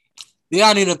 Yeah,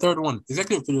 I need a third one.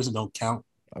 Executive producing don't count.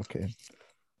 Okay.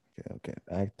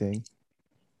 Acting,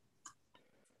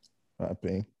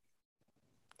 rapping.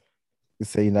 You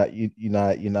say you're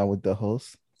not with the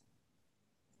host?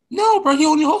 No, bro. He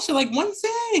only hosted like one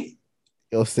thing.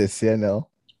 It'll say CNL.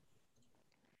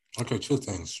 Okay, two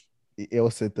things.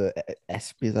 It'll say the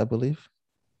ESPYs, I believe.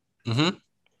 Mm-hmm.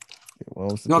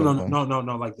 What was the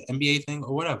no, like the NBA thing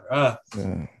or whatever.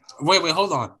 Yeah. Wait,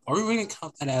 hold on. Are we really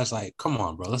count that as like? Come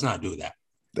on, bro. Let's not do that.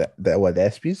 That what the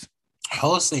ESPYs?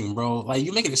 Hosting, bro. Like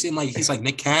you make it seem like he's like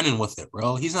Nick Cannon with it,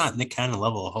 bro. He's not Nick Cannon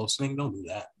level of hosting. Don't do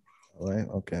that. All right.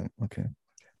 Okay.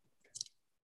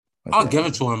 I'll give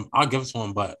it to him,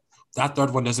 but that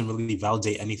third one doesn't really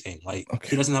validate anything. Like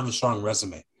he doesn't have a strong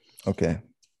resume. Okay.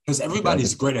 Because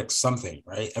everybody's great at something,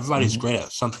 right? Everybody's great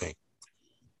at something.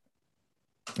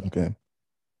 Okay,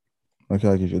 I'll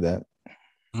give you that.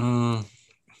 Let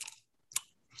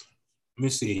me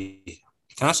see.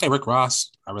 Can I say Rick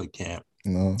Ross? I really can't.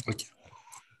 No. Okay.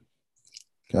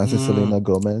 Can I say Selena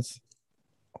Gomez?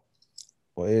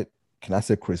 Wait. Can I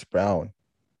say Chris Brown?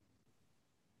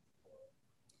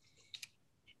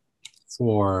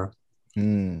 For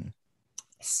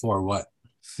what?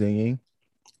 Singing.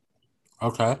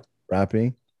 Okay.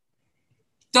 Rapping.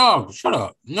 Dog, shut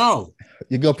up. No.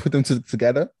 You're gonna put them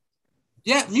together?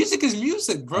 Yeah, music is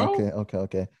music, bro.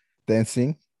 Okay.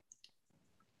 Dancing.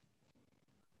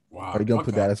 Wow. Are you gonna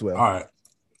put that as well? All right.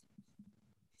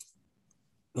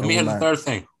 Let me hear the third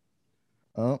thing.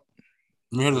 Oh.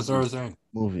 Let me hear the third thing.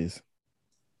 Movies.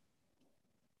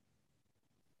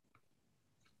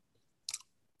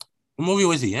 What movie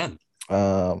was he in?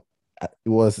 It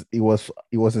was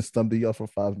in Slum Dog for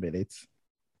 5 minutes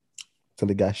till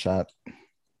he got shot.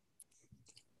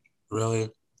 Really?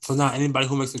 So not anybody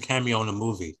who makes a cameo in a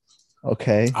movie.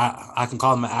 Okay. I can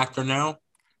call him an actor now.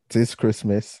 This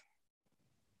Christmas.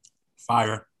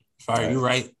 Fire. Right.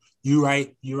 You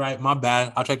right. My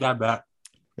bad. I'll take that back.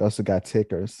 You also got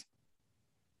Tickers.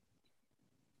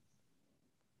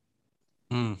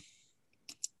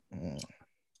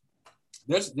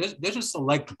 There's a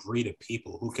select breed of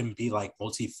people who can be like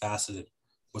multifaceted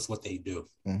with what they do.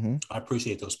 I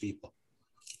appreciate those people.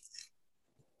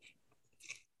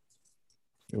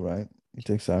 You're right. You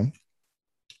take some.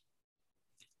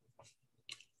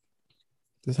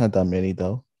 There's not that many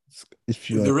though. It's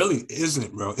few. There really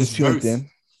isn't, bro. It's few of them.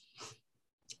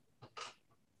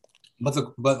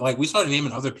 But like we started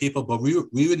naming other people, but we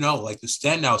would know like the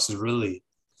standouts is really.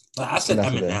 Like I said,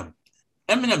 Eminem.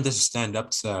 Eminem doesn't stand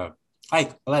up to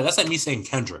like that's like me saying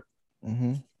Kendrick.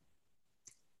 They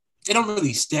don't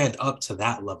really stand up to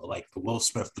that level, like the Will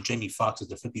Smith, the Jamie Foxxes,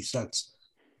 the 50 Cents.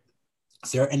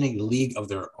 They're in a league of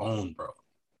their own, bro.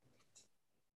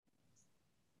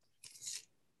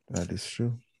 That is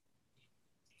true.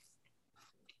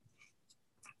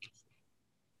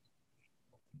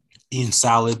 Eating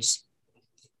salads.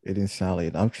 Eating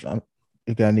salad.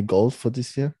 You got any goals for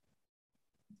this year?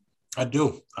 I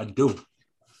do.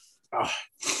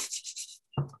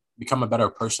 Become a better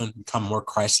person. Become more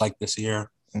Christ-like this year.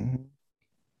 Work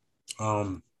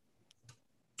on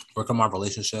my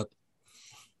relationship.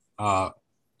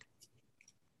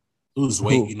 Lose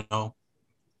weight, you know.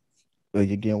 Are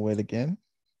you getting weight again?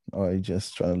 Or are you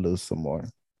just trying to lose some more?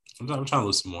 I'm trying to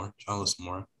lose some more.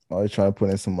 Or are you trying to put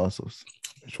in some muscles?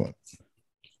 Which one?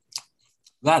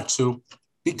 That too.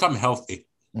 Become healthy.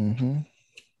 So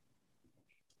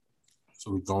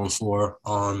we're going for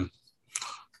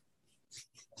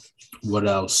what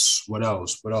else? What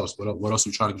else are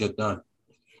we trying to get done?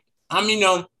 I mean,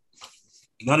 not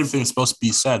everything is supposed to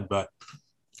be said, but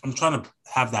I'm trying to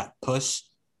have that push.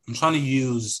 I'm trying to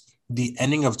use the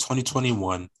ending of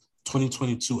 2021,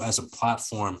 2022 as a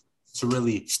platform to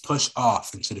really push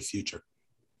off into the future.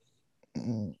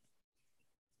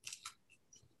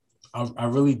 I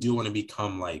really do want to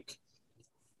become like,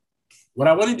 what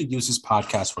I wanted to use this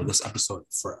podcast for, this episode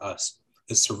for us,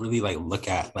 is to really like look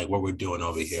at like what we're doing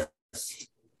over here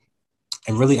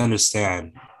and really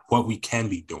understand what we can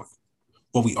be doing,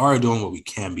 what we are doing, what we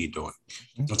can be doing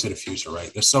into the future,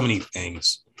 right? There's so many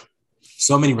things,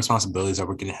 so many responsibilities that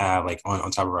we're going to have like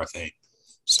on top of our thing.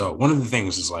 So one of the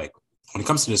things is like, when it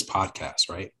comes to this podcast,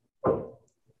 right?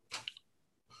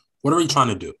 What are we trying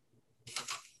to do?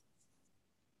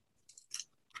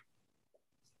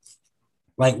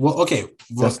 Like, well, okay.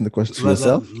 That's the question to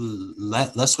yourself.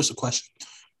 Let's switch the question.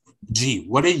 G,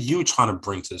 what are you trying to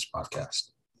bring to this podcast?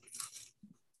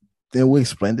 Did we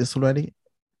explain this already?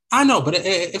 I know, but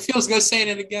it feels good saying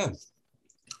it again.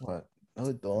 What? No,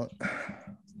 it don't.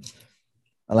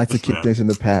 I like to keep things in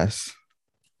the past.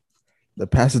 The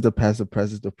past is the past, the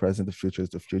present is the present, the future is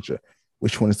the future.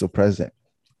 Which one is the present?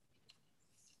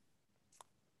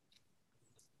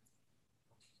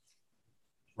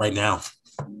 Right now.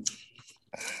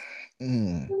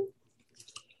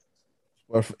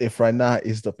 Well, if right now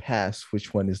is the past,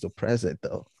 which one is the present,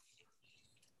 though?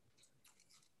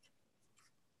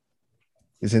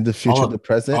 Isn't the future the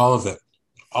present? All of it.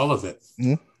 All of it.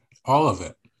 All of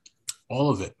it. All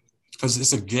of it. Because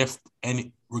it's a gift,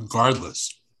 and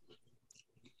regardless,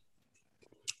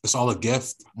 it's all a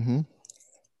gift.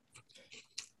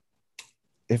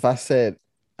 If I said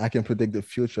I can predict the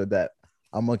future, that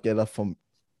I'm gonna get up from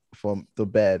the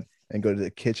bed and go to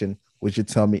the kitchen, would you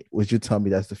tell me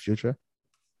that's the future?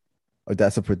 Or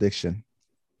that's a prediction?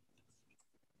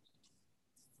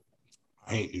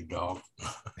 I hate you, dog.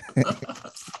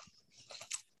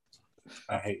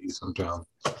 I hate you sometimes.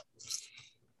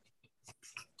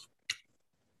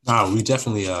 No, we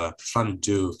definitely trying to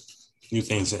do new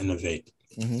things to innovate.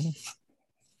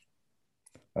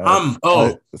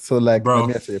 So like, bro. Let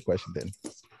me answer your question then.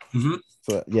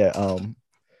 So yeah,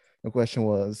 the question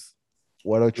was,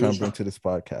 what are you trying to bring to this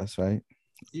podcast, right?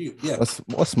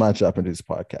 What's my job in this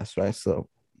podcast, right? So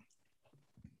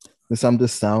since I'm the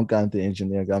sound guy and the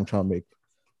engineer guy, I'm trying to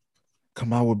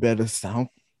come out with better sound.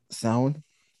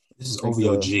 This is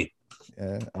OVOG.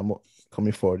 Yeah, I'm call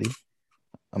me 40.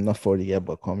 I'm not 40 yet,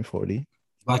 but call me 40.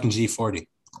 Black and G40.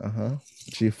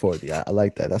 G40. I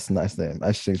like that. That's a nice name.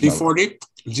 I should change G40.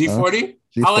 G40.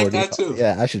 G40. I like that too.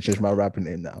 Yeah, I should change my rapping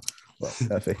name now. But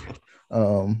I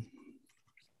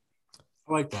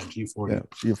like that G40. Yeah,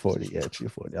 G40. Yeah,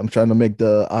 G40. I'm trying to make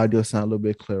the audio sound a little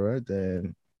bit clearer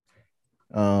than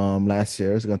last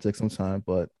year. It's gonna take some time,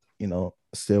 but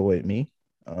still with me.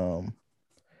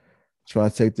 Try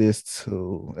to take this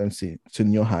to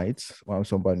new heights. When I'm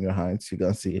talking about new heights, you're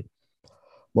gonna see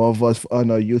more of us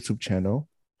on our YouTube channel.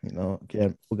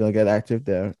 Again, we're gonna get active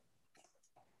there.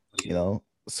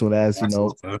 Soon as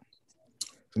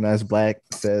soon as Black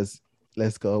says,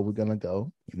 "Let's go," we're gonna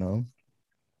go. I'm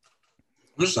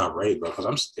just not ready, bro, because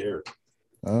I'm scared.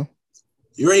 Huh?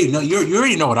 You already know. You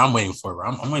already know what I'm waiting for, bro.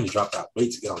 I'm waiting to drop that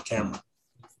weight to get on camera.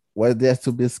 What there's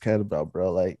to be scared about,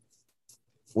 bro? Like,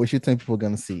 what you think people are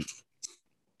gonna see?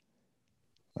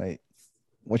 Like,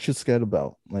 what you scared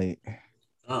about? Like,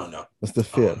 I don't know. What's the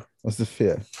fear? What's the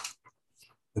fear?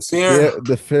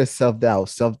 The fear is self-doubt.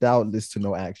 Self-doubt leads to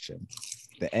no action.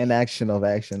 The inaction of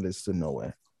action leads to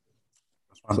nowhere.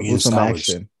 So put some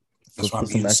action. That's why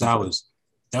I'm eating salads.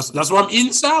 That's why I'm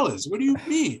eating salads. What do you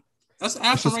mean? That's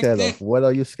action right there. What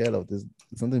are you scared of? There's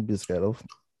something to be scared of.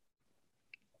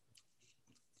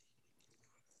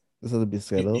 There's something to be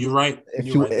scared of. You're right. If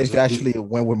you actually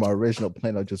went with my original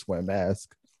plan, I'd just wear a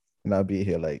mask. And I'll be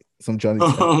here like some Johnny.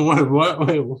 Wait, what?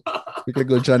 We could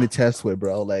go Johnny Test with,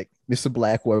 bro. Like Mr.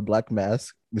 Black wear a black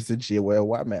mask, Mr. G wear a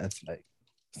white mask. Like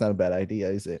it's not a bad idea,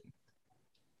 is it?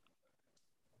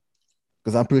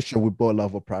 Because I'm pretty sure we both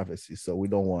love our privacy, so we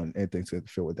don't want anything to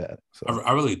interfere with that. So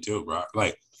I really do, bro.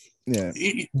 Like, yeah.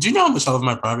 Do you know how much I love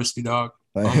my privacy, dog?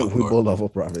 Like, we both love our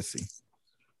privacy.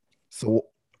 So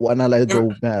why not let go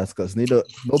with masks? Because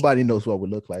nobody knows what we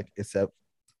look like except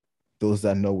those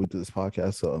that know we do this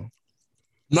podcast. So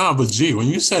no, but G, when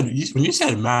you said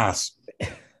mask,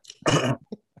 I'm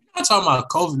not talking about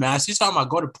COVID mask. You're talking about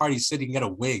go to Party City and get a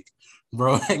wig,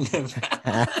 bro.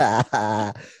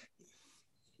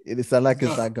 It sounds like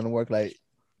it's not gonna work. Like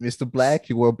Mr. Black,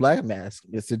 you wear a black mask.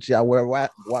 Mr. G, I wear a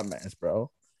white mask, bro.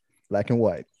 Black and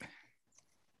white.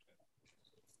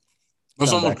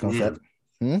 That's not a bad concept.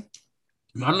 I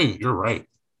mean, you're right.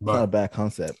 But it's not a bad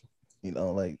concept.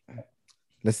 Like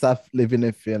let's stop living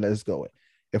in fear. Let's go.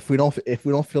 If we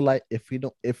feel like it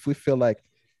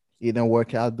didn't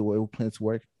work out the way we plan to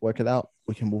work it out,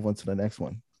 we can move on to the next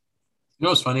one. You know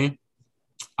what's funny?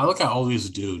 I look at all these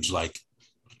dudes. Like,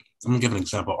 let me give an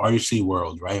example. RUC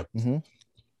World, right? Mm-hmm.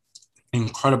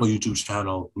 Incredible YouTube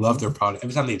channel. Love their product.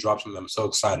 Every time they drop something, I'm so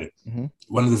excited. Mm-hmm.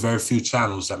 One of the very few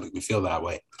channels that make me feel that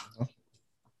way.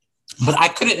 Mm-hmm. But I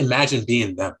couldn't imagine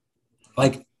being them.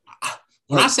 Like,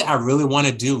 when I say I really want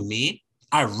to do me,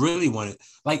 I really want to,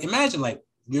 like, imagine like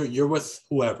you're with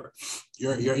whoever,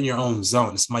 you're in your own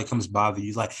zone. Somebody comes bother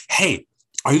you, like, hey,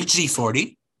 are you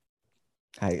G40?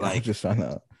 I'm just trying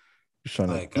to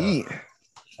eat.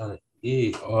 Trying to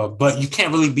eat. But you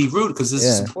can't really be rude because this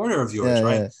is a supporter of yours,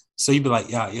 right? Yeah. So you'd be like,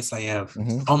 yeah, yes, I am.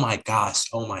 Mm-hmm. Oh my gosh.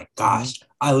 Mm-hmm.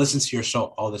 I listen to your show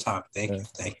all the time. Thank you.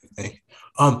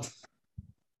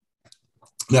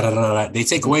 They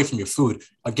take away from your food.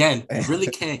 Again, you really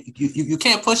can't. You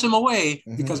can't push them away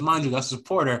because, mind you, that's a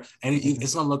supporter, and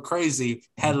it's gonna look crazy.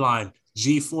 Headline: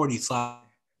 G40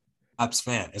 slaps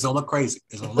fan. It's gonna look crazy.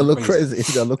 It's gonna look crazy.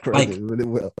 It's gonna look crazy. It really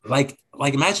will. Like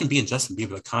imagine being Justin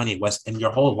Bieber, Kanye West, and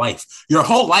your whole life,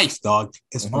 dog,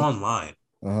 is online.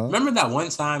 Remember that one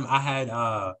time I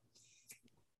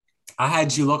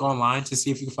had you look online to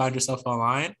see if you could find yourself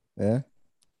online. Yeah.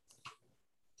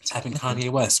 Type in Kanye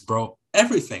West, bro.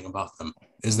 Everything about them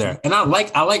is there, and I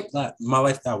like that my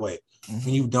life that way.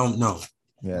 When you don't know.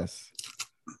 Yes.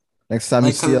 Next time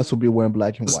you see us, we'll be wearing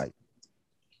black and white.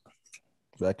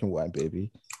 Black and white,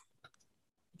 baby.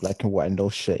 Black and white, no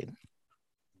shade.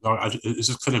 No, it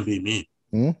just couldn't be me.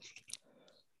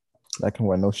 Black and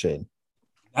white, no shade.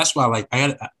 That's why,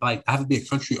 I have to be a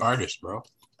country artist, bro.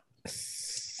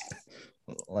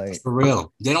 For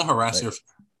real, they don't harass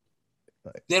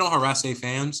they don't harass their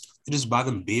fans. They just buy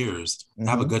them beers,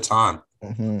 have a good time.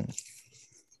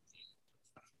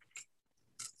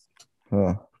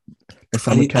 Next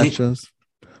time we catch us,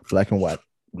 black and white,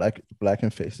 black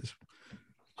and faces.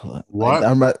 What?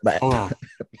 I'm right. Hold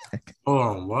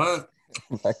on. What?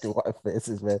 Black and white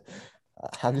faces, man.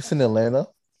 Have you seen Atlanta?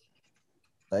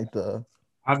 I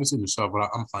haven't seen the show, but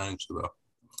I'm planning to though.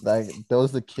 There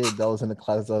was the kid that was in the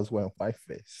class that was wearing white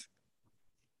face.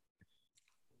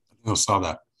 I saw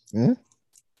that. Is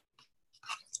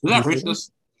that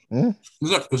racist?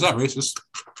 Is that racist?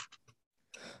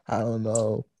 I don't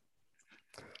know.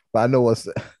 But I know I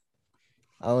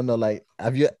don't know.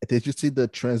 Did you see the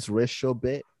transracial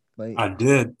bit? I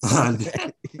did.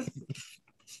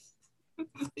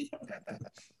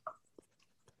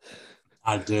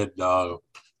 I did, dog.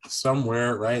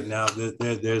 Somewhere right now,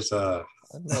 there's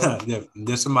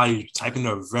somebody typing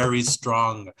a very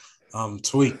strong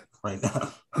tweet right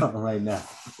now. Yeah.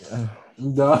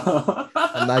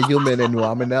 I'm not human anymore.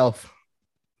 I'm an elf.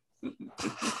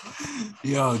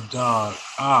 Yo, dog.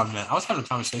 Oh man, I was having a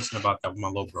conversation about that with my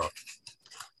little bro.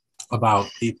 About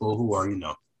people who are,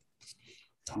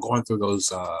 going through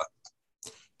those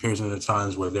periods of the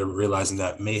times where they're realizing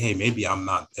that maybe I'm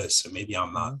not this, or maybe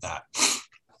I'm not that.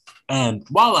 And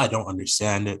while I don't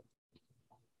understand it,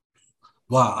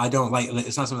 I don't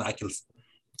it's not something I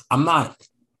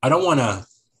don't want to.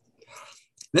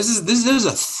 This is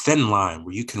a thin line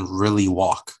where you can really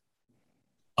walk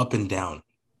up and down,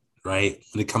 right?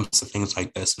 When it comes to things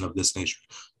like this and of this nature.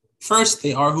 First,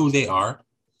 they are who they are.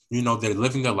 They're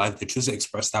living their life. They choose to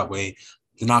express that way.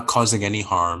 They're not causing any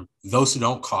harm. Those who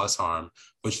don't cause harm,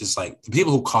 which is the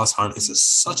people who cause harm, is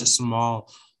such a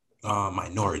small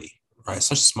minority, right?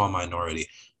 Such a small minority.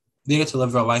 They get to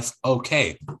live their life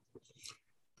okay.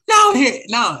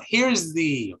 Here's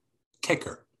the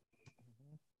kicker.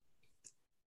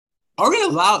 Are we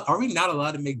not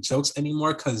allowed to make jokes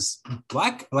anymore? Because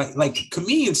black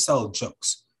comedians sell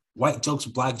jokes, white jokes,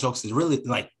 black jokes is really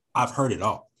I've heard it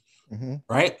all,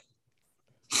 right?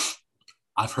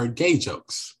 I've heard gay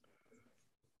jokes.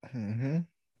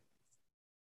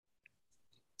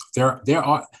 There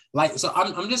are so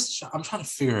I'm trying to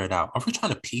figure it out. Are we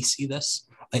trying to PC this?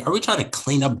 Are we trying to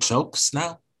clean up jokes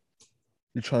now?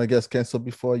 You're trying to get canceled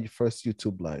before your first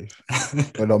YouTube live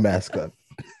with no mascot.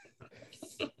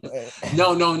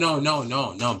 No.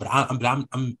 But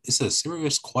I'm. It's a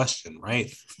serious question,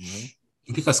 right?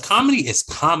 Because comedy is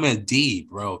comedy,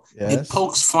 bro. Yes. It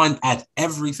pokes fun at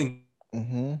everything.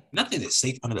 Nothing is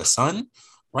safe under the sun,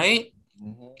 right?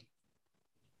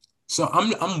 So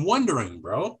I'm wondering,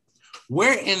 bro,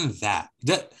 where in that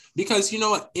because you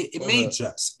know what, it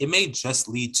may just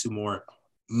lead to more,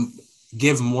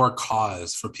 give more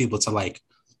cause for people to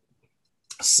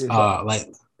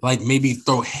maybe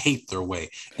throw hate their way,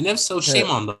 and if so, shame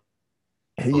on them.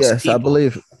 Yes, people. I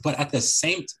believe. But at the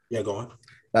same, go on.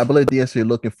 I believe the answer you're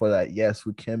looking for that. Yes,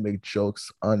 we can make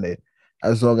jokes on it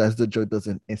as long as the joke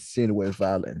doesn't insinuate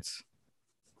violence.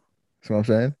 See what I'm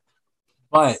saying?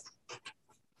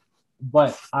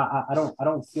 But I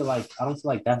don't feel like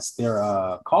that's their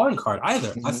calling card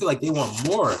either. I feel like they want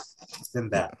more than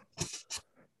that.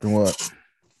 Than what?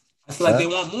 I feel like they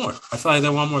want more. I feel like they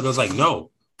want more. Goes no,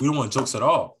 we don't want jokes at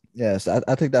all. Yes,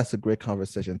 I think that's a great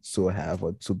conversation to have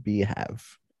or to have.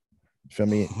 For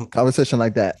me, conversation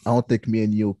like that, I don't think me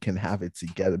and you can have it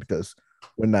together because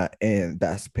we're not in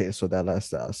that space or that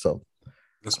lifestyle. So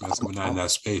this man's not in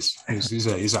that space. He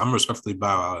said, I'm respectfully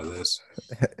bow out of this.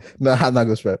 No, I'm not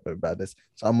gonna respectfully about this.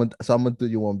 So I'm gonna do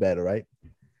you one better, right?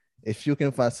 If you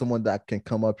can find someone that can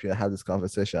come up here and have this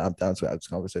conversation, I'm down to have this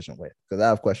conversation with, because I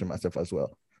have questions myself as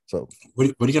well. So what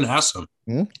are you gonna ask them?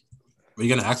 What are you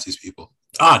gonna ask these people?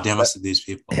 Ah, damn, I said these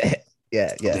people.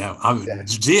 Yeah. Damn, I'm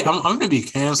gonna be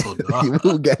canceled, dog. You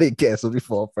will get it canceled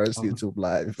before first YouTube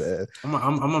live, man.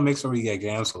 I'm gonna make sure we get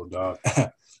canceled, dog.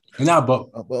 Nah, but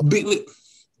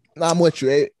I'm with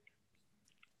you.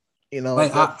 You know,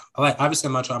 like obviously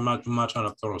I'm not trying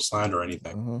to throw a slander or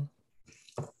anything.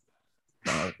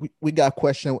 We got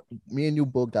question. Me and you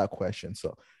both got questions.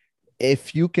 So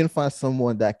if you can find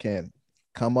someone that can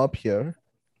come up here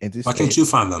and this, why can't you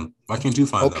find them?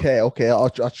 Okay. I'll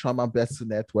try my best to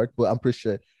network, but I'm pretty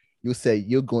sure you say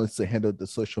you're going to handle the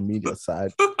social media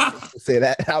side. Say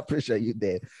that. I appreciate you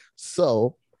did.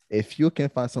 So if you can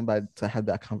find somebody to have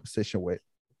that conversation with,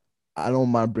 I don't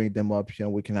mind bringing them up here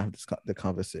and we can have the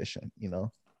conversation. You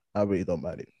know, I really don't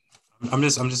mind it. I'm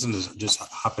just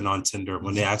hopping on Tinder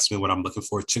when they ask me what I'm looking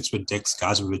for. Chicks with dicks,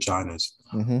 guys with vaginas.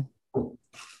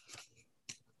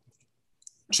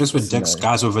 Chicks with dicks,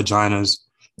 guys with vaginas.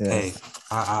 Yes. Hey,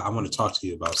 I want to talk to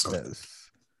you about something.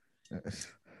 Yes.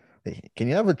 Hey, can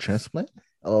you have a transplant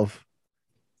of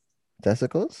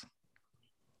testicles?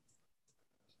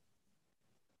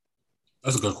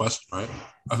 That's a good question, right?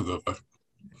 That's a good question.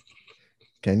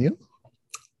 Can you?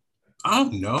 I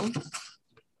don't know.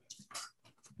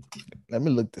 Let me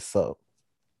look this up.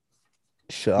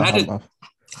 Sure.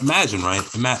 Imagine, right?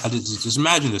 Just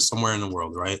imagine this somewhere in the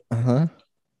world, right? I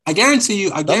guarantee you.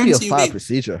 That'd be a fire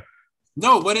procedure.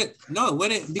 No,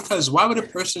 because why would a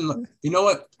person? You know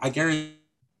what? I guarantee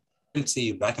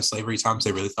you, back in slavery times,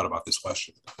 they really thought about this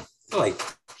question. They're like,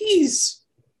 he's.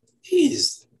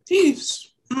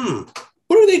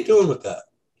 What are they doing with that?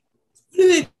 What are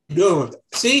they doing with that?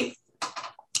 See,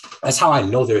 that's how I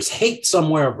know there's hate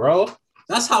somewhere, bro.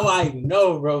 That's how I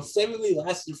know, bro. Slavery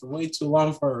lasted for way too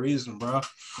long for a reason, bro.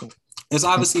 It's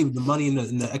obviously the money in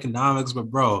the economics, but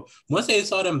bro, once they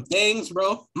saw them things,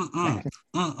 bro,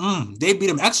 they beat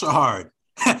them extra hard.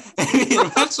 They beat them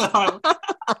extra hard.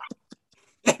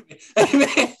 They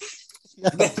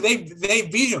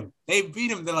beat him. They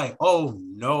beat him. They're like, oh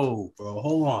no, bro,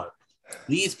 hold on.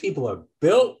 These people are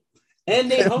built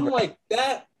and they hung like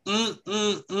that.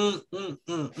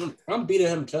 I'm beating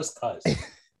him just cause.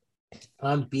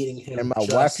 I'm beating him. And my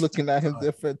wife looking at him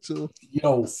different too.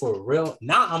 Yo, for real.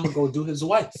 Now I'm gonna go do his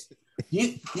wife.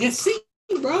 You see,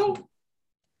 bro.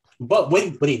 But what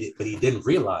he didn't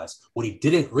realize,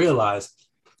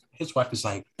 his wife is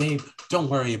like, babe, don't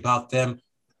worry about them.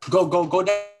 Go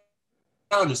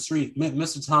down the street.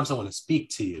 Mr. Thompson want to speak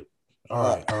to you.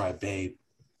 All right, babe.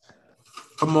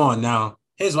 Come on now.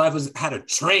 His wife had a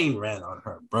train ran on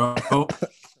her, bro.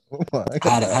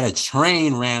 Had a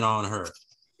train ran on her.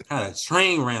 Had a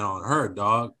train ran on her,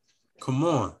 dog. Come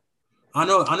on. I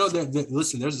know that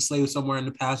listen, there's a slave somewhere in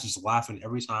the past just laughing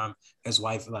every time his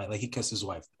wife, like he kissed his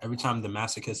wife. Every time the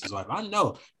master kissed his wife. I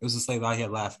know there's a slave out here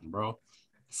laughing, bro.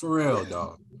 For real,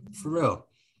 dog. For real.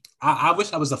 I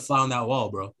wish I was a fly on that wall,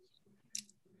 bro.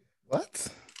 What?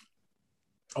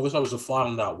 I wish I was a fly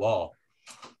on that wall.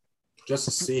 Just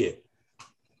to see it.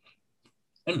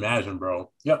 Imagine, bro.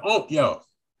 Your own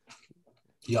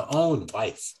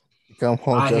wife. Come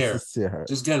home just to see her.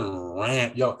 Just getting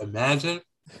ran. Yo, imagine.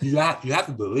 You have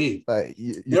to believe. Like,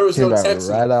 there was no texting.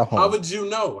 Right at home. How would you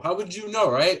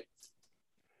know, right?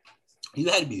 You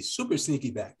had to be super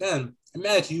sneaky back then.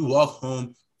 Imagine you walk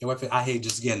home, your wife out here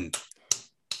just getting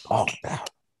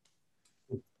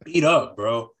beat up,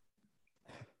 bro.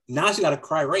 Now she gotta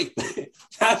cry rape.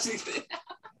 now she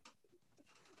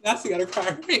gotta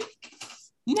cry rape.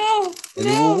 No.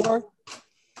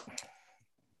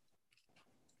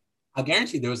 I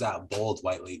guarantee there was that bold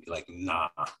white lady like, nah,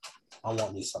 I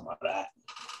want me some of that.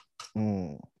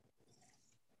 And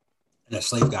that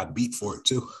slave got beat for it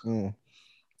too. I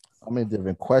mean, they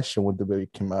even question when the baby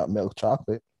came out, milk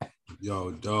chocolate.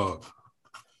 Yo, dog.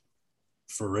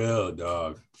 For real,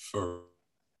 dog. For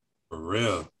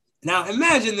real. Now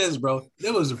imagine this, bro.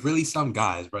 There was really some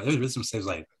guys, bro. There was really some slaves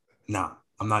like, nah,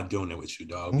 I'm not doing it with you,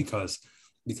 dog, because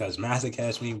Master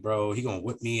catch me, bro. He gonna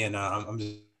whip me, and I'm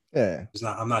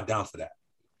not down for that.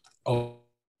 Oh,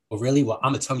 really? Well,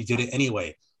 I'm gonna tell you did it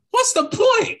anyway. What's the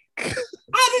point?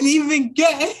 I didn't even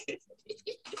get it.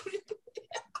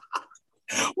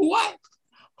 What?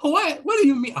 What do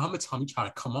you mean? I'm gonna tell him you trying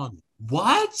to come on me.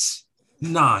 What?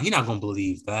 Nah, he's not gonna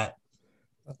believe that.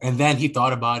 And then he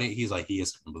thought about it. He's like, he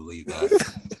is gonna believe that.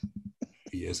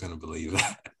 He is gonna believe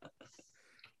that.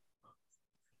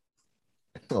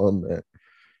 Oh man,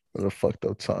 what a fucked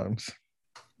up times.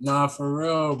 Nah, for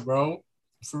real, bro.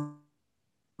 For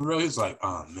real, he's like,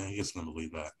 oh man, he's gonna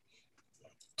believe that.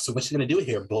 So what you gonna do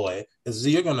here, boy? Is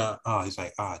you're gonna? Oh, he's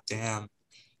like, damn.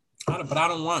 But I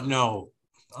don't want no.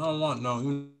 I don't want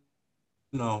none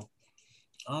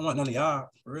of y'all.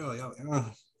 For real, y'all.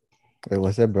 Wait,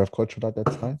 was there birth control at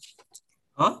that time?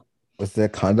 Huh? Was there a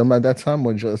condom at that time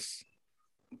or just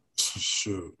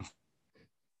Shoot.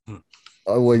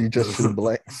 or were you just shooting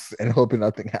blanks and hoping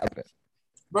nothing happened?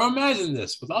 Bro, imagine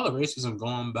this. With all the racism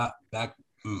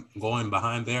going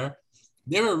behind there,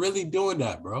 they were really doing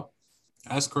that, bro.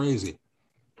 That's crazy.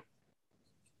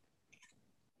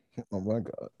 Oh my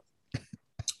God.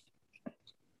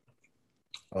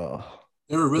 Oh.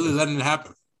 They were really letting it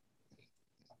happen.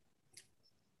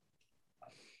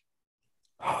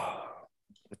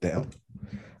 Damn.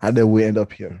 How did we end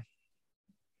up here?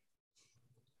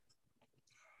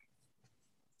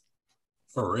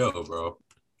 For real, bro.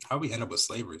 How we end up with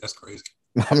slavery? That's crazy.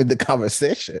 I mean, the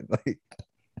conversation. Like,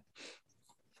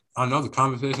 I know the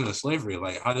conversation of slavery.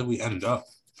 Like, how did we end up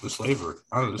with slavery?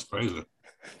 I know, it's crazy.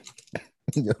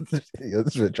 You're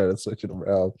just trying to switch it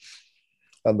around.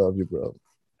 I love you, bro.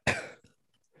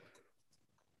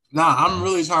 Nah, I'm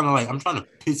really trying to I'm trying to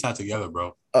piece that together,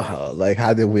 bro. Like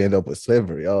how did we end up with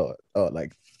slavery? Oh,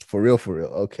 like for real.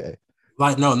 Okay.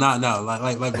 Like, no,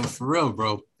 but for real,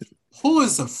 bro. Who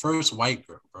is the first white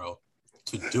girl, bro,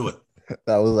 to do it?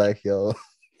 I was like, yo.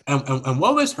 And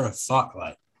what was her thought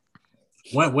like?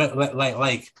 What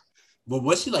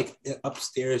was she like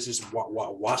upstairs just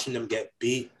watching them get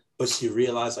beat? But she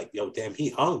realized like, yo, damn,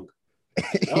 he hung.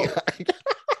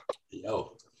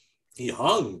 Yo, he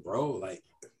hung, bro. Like,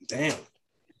 damn.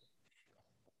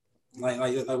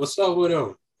 Like, what's up with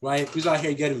him? Right? He's out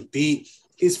here getting beat.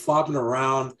 He's flopping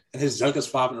around, and his junk is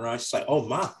flopping around. She's like, oh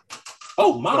my,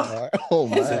 oh my, oh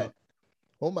heaven.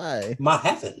 My, my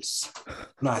heavens,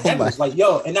 my heavens. Like,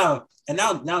 yo, and now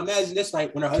imagine this,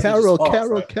 like when her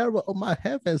husband Carol, oh my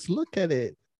heavens, look at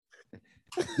it.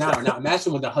 Now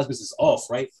imagine when the husband is off,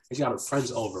 right? And she got her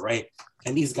friends over, right?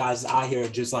 And these guys out here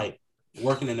just like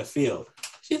working in the field.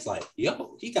 She's like,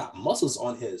 yo, he got muscles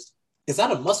on his. Is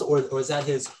that a muscle or is that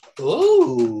his?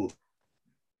 Ooh,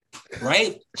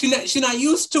 right? She not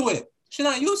used to it. She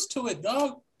not used to it,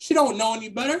 dog. She don't know any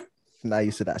better. Not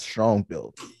used to that strong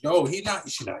build. Yo, she not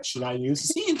used to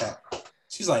seeing that.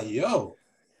 She's like, yo,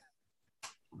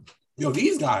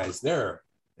 these guys, they're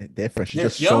different. She's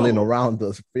just strolling around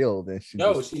the field, and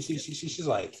she's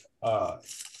like,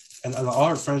 and all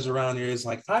her friends around here is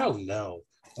like, I don't know,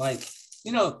 like,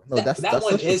 that's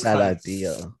one is a bad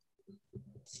idea.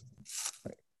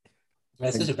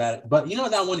 That's such a bad, but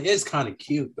that one is kind of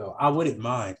cute though. I wouldn't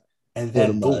mind. And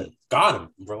then boom, got him,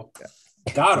 bro.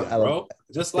 Got him, bro.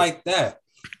 Just like that.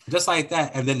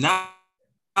 And then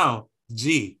now,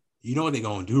 gee, you know what they're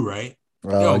gonna do, right?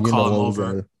 They're gonna call him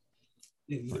over.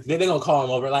 They're gonna call him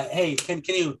over, like, hey, can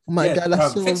you? Oh my God,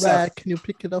 that's so rad. Can you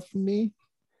pick it up for me?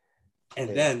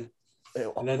 And then they're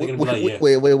gonna be like, yeah.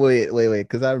 Wait,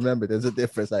 because I remember there's a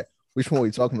difference. Like, which one are we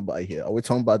talking about here? Are we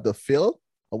talking about the field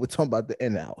or are we talking about the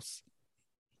in-house?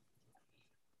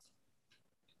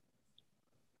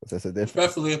 That's a difference.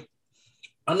 Definitely.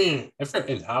 I mean, if you're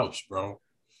in-house, bro,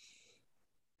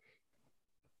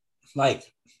 like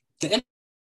the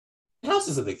in-house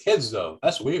is of the kids though.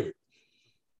 That's weird.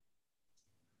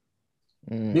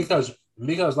 Because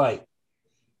like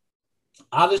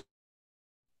obviously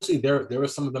there were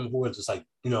some of them who were just like,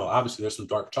 obviously there's some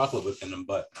dark chocolate within them,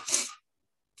 but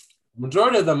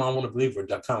majority of them I want to believe were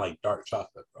kind of like dark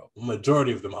chocolate, bro.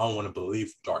 Majority of them I want to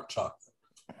believe dark chocolate.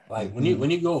 Like when you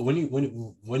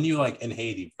like in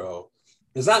Haiti, bro,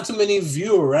 there's not too many of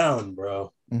you around,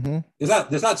 bro.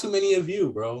 There's not too many of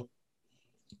you, bro.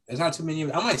 There's not too many of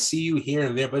you. I might see you here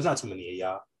and there, but there's not too many of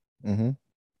y'all.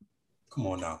 Come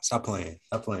on now. Stop playing,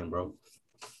 bro.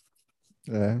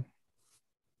 Yeah.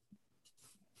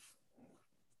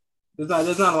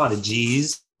 There's not a lot of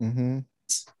G's.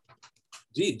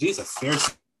 G's a fair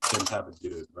type of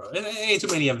dude, bro. It ain't too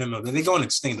many of them. They going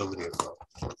extinct over there, bro.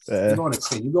 Yeah. You're going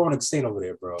extinct. You going extinct over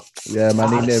there, bro. Yeah, my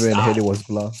nickname in Haiti was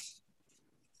Blah.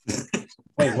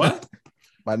 Wait, what?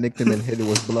 My nickname in Haiti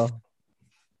was Blah.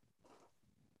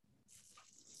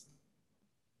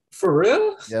 For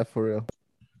real? Yeah, for real.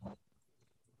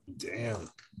 Damn.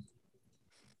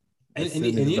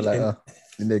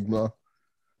 Enigma.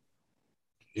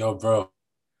 Yo, bro.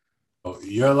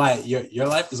 Your life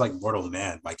is like Mortal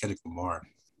Man by Kendrick Lamar.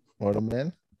 Mortal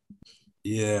Man?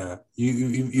 Yeah.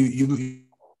 You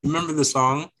remember the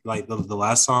song? Like the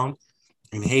last song?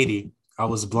 In Haiti, I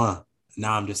was blunt.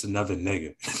 Now I'm just another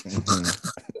nigga.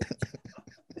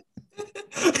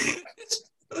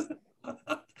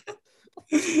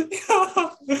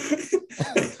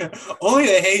 Only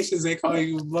the Haitians they call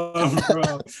you blunt,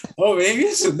 bro. Oh, maybe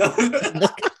it's another.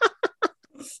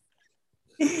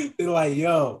 They're like,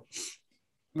 yo,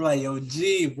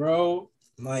 G, bro.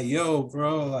 I'm like, yo,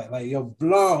 bro, like yo,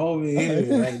 blunt over here.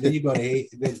 Like, then you go to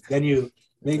Haiti, then you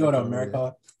go to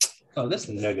America. Oh, this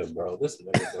nigga, bro. This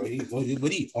nigga, bro.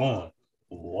 What he on?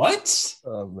 What?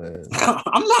 Oh man.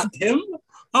 I'm not him.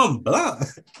 I'm black.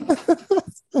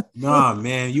 Nah,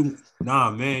 man. You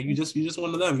just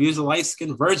one of them. You're just a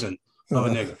light-skinned version of a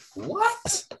nigga.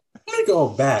 What? Let me go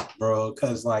back, bro.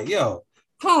 Cause like, yo,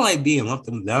 I don't like being lumped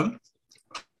with them.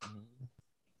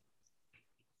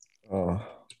 Oh.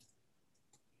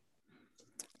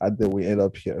 I think we end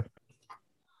up here.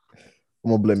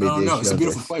 I'm gonna blame ADHD. No, it's a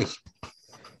beautiful place.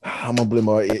 I'm gonna blame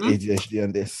our ADHD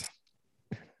on this.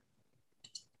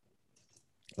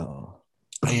 Oh,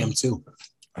 I am too.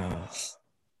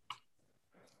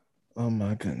 Oh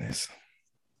my goodness.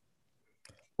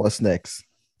 What's next?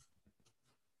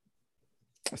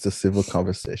 It's a civil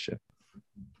conversation.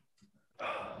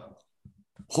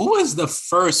 Who is the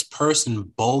first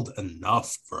person bold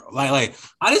enough, bro? Like,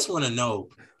 I just want to know.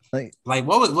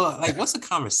 What's the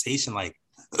conversation like?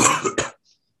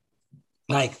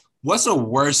 Like, what's the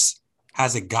worst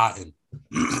has it gotten?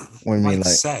 What do you mean,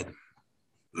 said?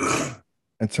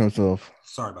 In terms of,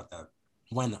 sorry about that.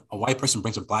 When a white person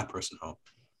brings a black person home.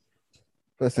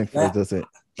 First thing first, does it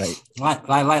like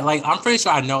I'm pretty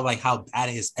sure I know like how bad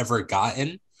it has ever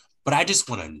gotten, but I just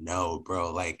want to know,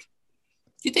 bro. Like,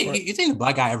 you think the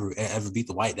black guy ever beat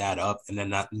the white dad up, and then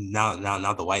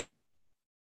now the white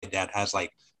dad has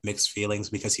like mixed feelings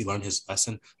because he learned his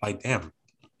lesson? Like, damn.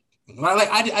 Like,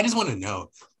 I just want to know.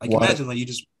 Like, imagine like you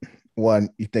just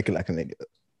you thinking like a nigga.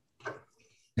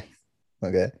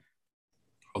 Okay.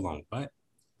 Hold on, what?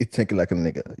 You thinking like a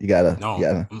nigga. You gotta.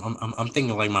 I'm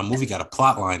thinking like my movie got a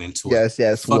plot line into it.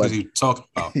 Yes. What the fuck are you talking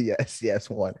about? yes.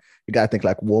 One. You gotta think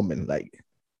like woman. Like,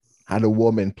 how the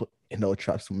woman,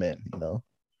 traps men.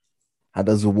 How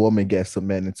does a woman get some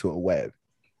men into a web?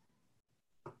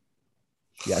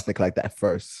 Yeah, I think like that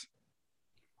first.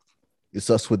 It's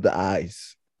us with the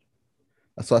eyes.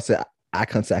 That's why I said eye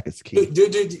contact is key.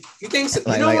 Dude, you think so?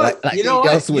 You know what? You know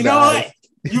what?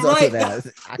 You're right.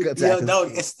 No,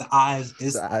 it's the eyes.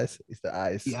 It's the eyes. It's the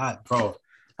eyes. Yeah, bro.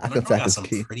 Eye contact is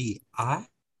key. Pretty eyes.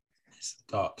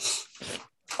 Dog.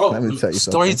 Oh, let me tell you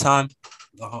story something.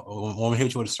 Time. Want me to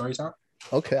hit you with a story time?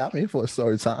 Okay, I'm here for a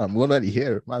story time. We're already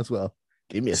here. Might as well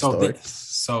give me a story.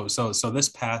 So this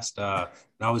past, when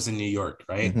I was in New York,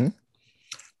 right? Mm-hmm.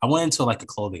 I went into like a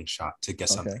clothing shop to get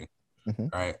something,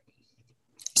 right?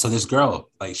 So this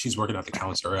girl, like, she's working at the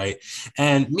counter, right?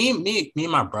 And me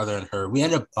and my brother and her, we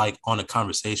end up like on a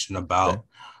conversation about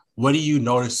what do you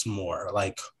notice more,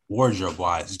 like wardrobe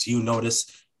wise? Do you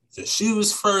notice the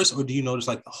shoes first, or do you notice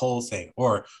like the whole thing?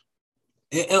 Or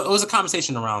it was a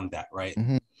conversation around that, right?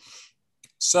 Mm-hmm.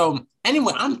 So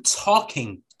anyway, I'm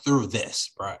talking through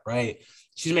this, right?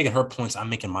 She's making her points, I'm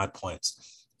making my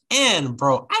points. And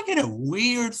bro, I get a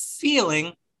weird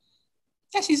feeling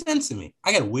that she's into me.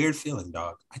 I get a weird feeling,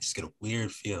 dog. I just get a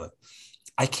weird feeling.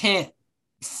 I can't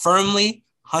firmly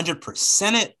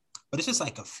 100% it, but it's just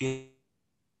like a feeling.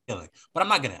 But I'm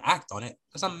not going to act on it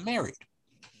because I'm married.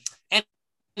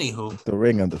 Anywho. The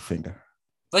ring on the finger.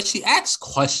 But she asks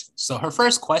questions. So her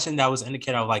first question that was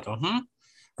indicated, I was like,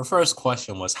 Her first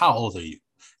question was, how old are you?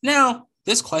 Now,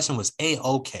 this question was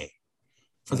A-okay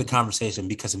for the conversation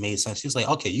because it made sense. She was like,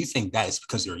 okay, you think that is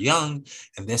because you're young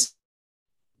and this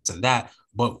and that.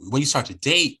 But when you start to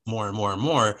date more and more and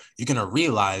more, you're going to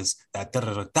realize that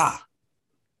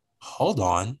Hold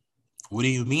on. What do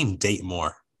you mean date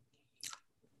more?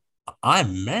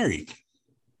 I'm married.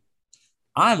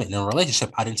 I'm in a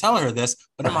relationship. I didn't tell her this,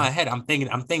 but in my head, I'm thinking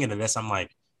of this. I'm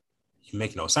like, you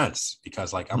make no sense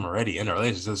because like I'm already in a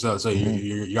relationship. So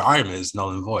your argument is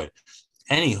null and void.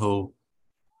 Anywho,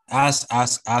 ask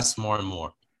more and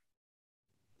more.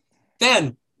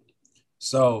 Then,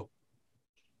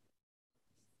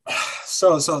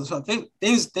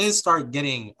 things start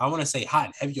getting, I want to say, hot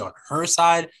and heavy on her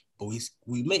side, but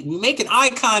we making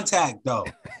eye contact though.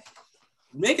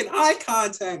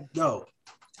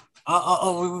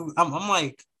 I'm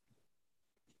like,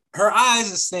 her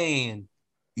eyes are saying,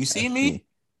 "You see me?"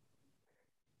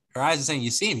 Her eyes are saying,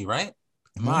 "You see me, right?"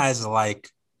 Mm-hmm. My eyes are like,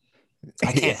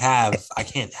 I can't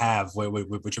have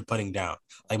what you're putting down.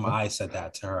 Like my eyes said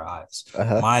that to her eyes.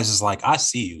 My eyes is like, I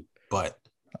see you,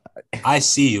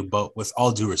 but with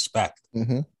all due respect,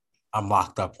 I'm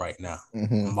locked up right now.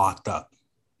 I'm locked up.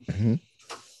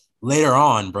 Later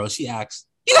on, bro, she asks,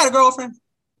 "You got a girlfriend?"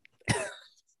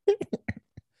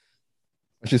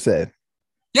 What you said?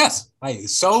 Yes, like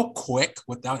so quick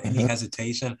without any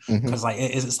hesitation, because like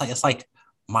it's like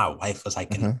my wife was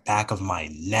like in the back of my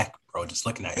neck, bro, just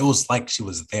looking at it. It was like she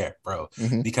was there, bro,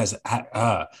 because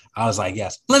I was like,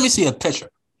 yes, let me see a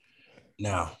picture.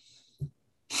 Now,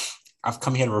 I've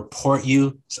come here to report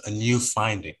you a new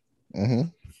finding.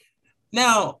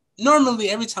 Now, normally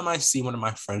every time I see one of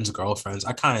my friends' girlfriends,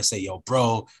 I kind of say, yo,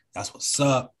 bro, that's what's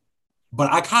up.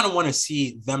 But I kind of want to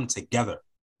see them together.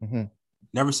 Mm-hmm.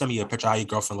 Never send me a picture of how your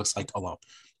girlfriend looks like alone.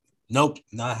 Nope,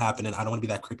 not happening. I don't want to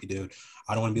be that creepy dude.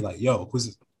 I don't want to be like, yo, who's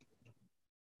this?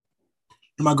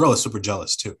 And my girl is super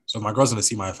jealous too. So my girl's gonna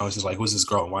see my phone. She's like, who's this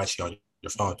girl and why is she on your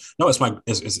phone? No, it's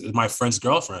my friend's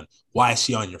girlfriend. Why is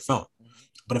she on your phone?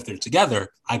 But if they're together,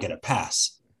 I get a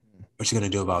pass. What you gonna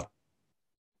do about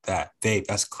that? Babe,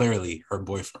 that's clearly her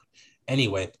boyfriend.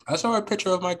 Anyway, I saw a picture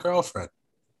of my girlfriend.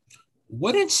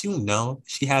 Wouldn't you know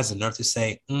she has the nerve to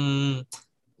say, I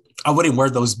wouldn't wear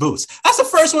those boots. That's the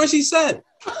first word she said.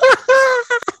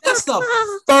 That's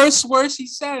the first word she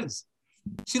says.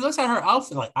 She looks at her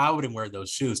outfit like, I wouldn't wear those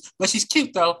shoes. But she's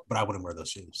cute though, but I wouldn't wear those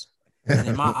shoes. And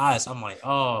in my eyes, I'm like,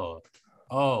 oh,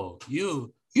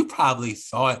 you probably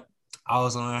thought I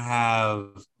was gonna have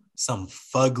some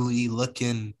fugly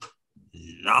looking.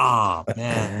 Nah,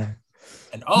 man.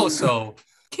 And also,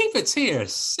 keep it to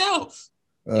yourself.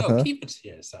 Yo, keep it to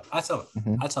yourself. I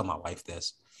tell my wife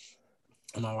this.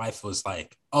 And my wife was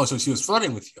like, oh, so she was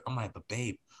flirting with you. I'm like, but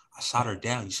babe, I shot her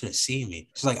down. You should have seen me.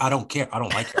 She's like, I don't care. I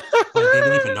don't like her. I'm like, babe, you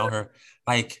don't even know her.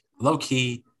 Like, low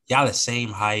key, y'all the same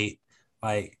height.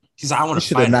 Like, she's like, I want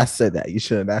to fight her. You should have not said that. You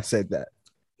should have not said that.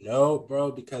 No,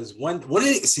 bro, because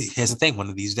here's the thing, one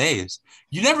of these days,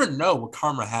 you never know what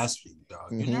karma has for you,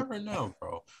 dog. You never know,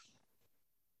 bro.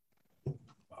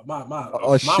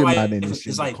 She might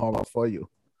initiate the karma for you.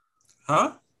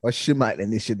 Huh? Or she might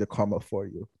initiate the karma for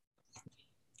you.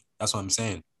 That's what I'm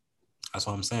saying. That's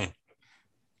what I'm saying.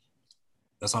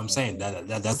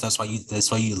 That's why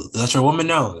you let your woman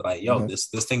know, like, yo, this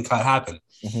thing could happen.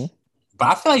 But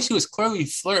I feel like she was clearly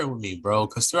flirting with me, bro,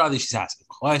 because throughout this she's asking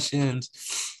questions.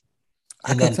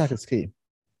 Eye contact is key.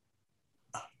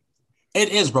 It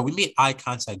is, bro. We made eye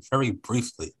contact very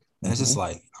briefly. And it's just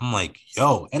like, I'm like,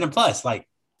 yo. And then plus, like,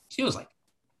 she was like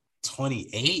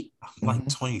 28. I'm like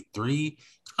 23.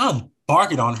 I'm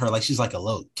barking on her like she's like a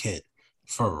little kid.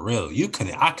 For real.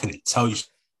 I couldn't tell you she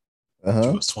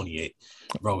was 28.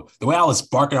 Bro, the way I was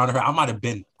barking on her, I might have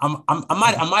been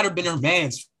her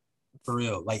man's for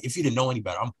real. Like, if you didn't know any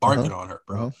better, I'm barking on her,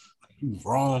 bro. Like, you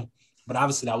wrong. But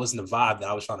obviously that wasn't the vibe that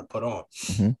I was trying to put on.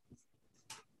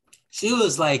 She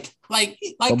was like, what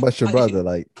about your brother?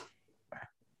 Like,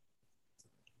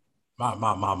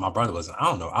 my brother wasn't. I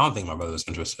don't know. I don't think my brother was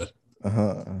interested.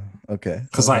 Okay.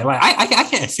 Because I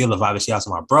can't feel the vibe that she has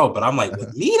with my bro, but I'm like,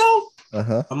 with me though?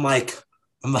 I'm like,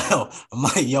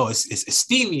 yo, it's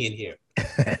steamy in here.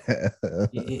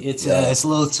 It's a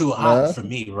little too hot for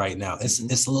me right now. It's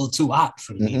a little too hot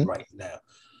for me right now.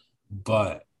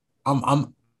 But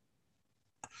I'm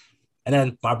and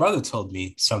then my brother told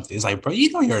me something. He's like, bro,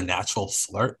 you know you're a natural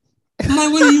flirt. I'm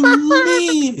like, what do you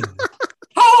mean?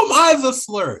 How am I the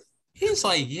flirt? He's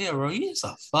like, yeah, bro, you're just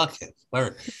a fucking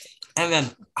flirt. And then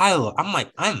I'm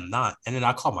like, I'm not. And then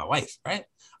I call my wife, right?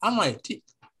 I'm like,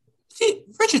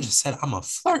 Richard just said I'm a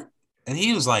flirt. And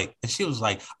she was like,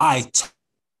 I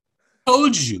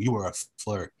told you were a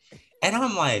flirt. And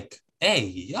I'm like, hey,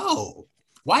 yo,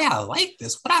 why I like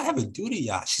this? What I ever do to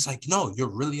y'all? She's like, no, you're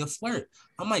really a flirt.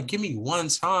 I'm like, give me one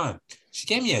time. She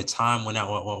gave me a time when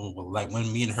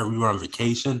when me and her, we were on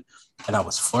vacation and I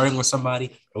was flirting with somebody.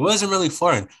 It wasn't really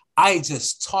flirting. I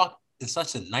just talked in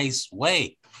such a nice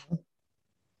way.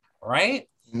 Right?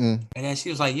 And then she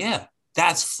was like, yeah,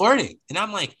 that's flirting. And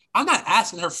I'm like, I'm not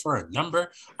asking her for a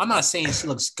number. I'm not saying she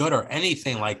looks good or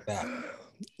anything like that.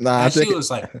 Nah, and she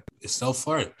was like, it's still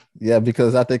flirting. Yeah,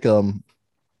 because I think you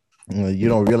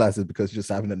don't realize it because you're just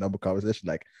having a number conversation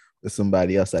like with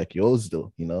somebody else like yours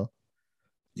do, you know?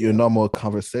 You're a normal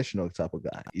conversational type of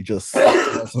guy. You just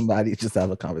somebody just have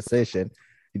a conversation,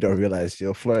 you don't realize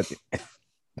you're flirting.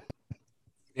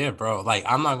 Yeah, bro. Like,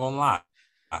 I'm not gonna lie.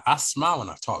 I smile when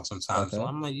I talk sometimes. So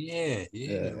I'm like, yeah.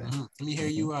 Let me hear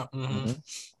you out.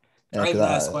 I even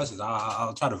ask questions.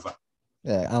 I'll try to.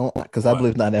 Yeah, because I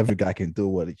believe not every guy can do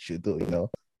what he should do. You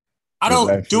know, I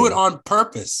don't do it on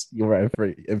purpose. You're right for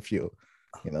you.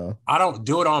 You know, I don't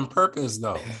do it on purpose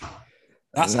though.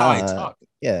 That's how I talk.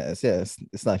 Yes.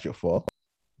 It's not your fault.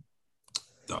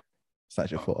 No. It's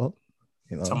not your fault.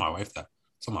 You know, tell my wife that.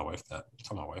 It's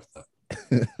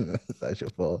not your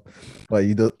fault. Well,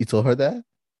 you told her that?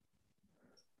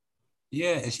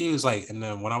 Yeah, and she was like, and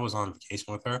then when I was on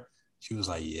vacation with her, she was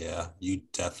like, yeah, you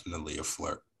definitely a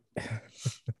flirt.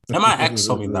 And my ex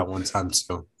told me that one time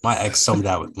too.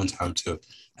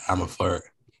 I'm a flirt.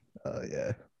 Oh,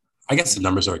 yeah. I guess the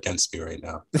numbers are against me right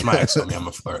now. My ex told me I'm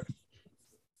a flirt.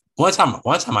 One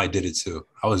time I did it too.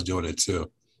 I was doing it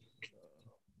too.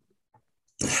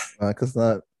 Because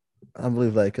I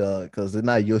believe because they're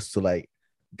not used to like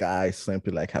guys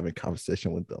simply like having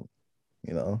conversation with them,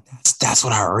 you know. That's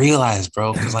what I realized,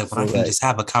 bro. Because like when So I can like just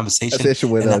have a conversation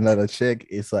with and another chick,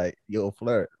 it's like you'll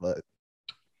flirt, but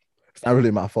it's not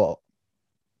really my fault.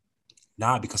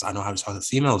 not because I know how to talk to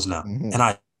females now, Mm-hmm. and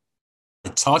I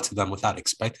talk to them without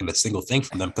expecting a single thing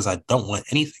from them because I don't want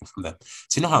anything from them.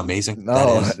 So you know how amazing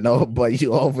that is. No, but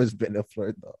you always been a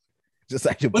flirt though. Just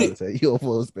like your brother said, you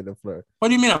always been a flirt. What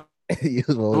do you mean?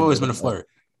 You've always been a flirt.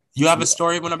 You have a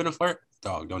story when I've been a flirt?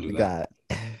 Dog, don't do you that.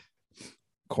 Got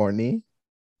corny.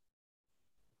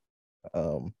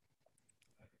 I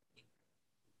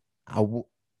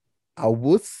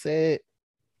would say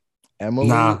Emily,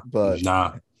 but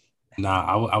nah.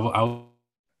 I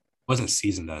wasn't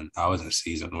seasoned then. I wasn't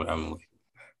seasoned with Emily.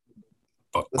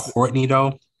 But Courtney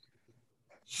though.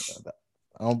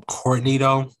 Courtney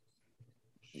though.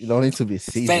 You don't need to be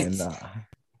seasoned.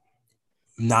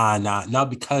 Not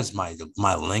because my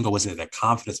lingo wasn't there,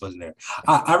 confidence wasn't there.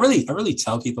 I really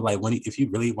tell people like if you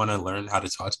really want to learn how to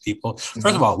talk to people,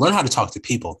 first of all, learn how to talk to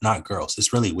people, not girls.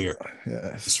 It's really weird.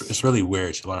 Yes. It's really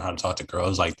weird to learn how to talk to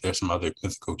girls. Like there's some other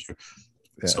mythical cure.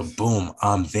 Yes. So boom,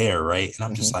 I'm there, right? And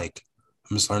I'm just like,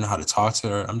 I'm just learning how to talk to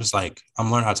her. I'm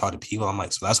learning how to talk to people. I'm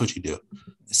like, so that's what you do.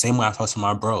 The same way I talk to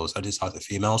my bros. I just talk to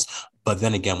females. But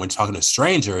then again, when talking to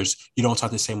strangers, you don't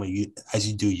talk the same way as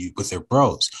you do with your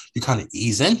bros. You kind of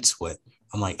ease into it.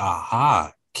 I'm like,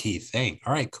 aha, key thing.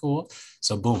 All right, cool.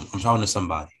 So boom, I'm talking to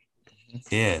somebody.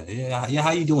 Yeah.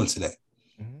 How you doing today?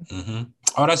 Mm-hmm.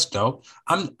 Oh, that's dope.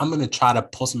 I'm gonna try to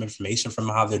pull some information from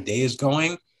how their day is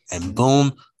going, and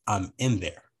boom, I'm in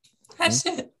there. That's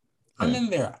it. I'm in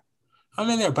there.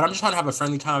 But I'm just trying to have a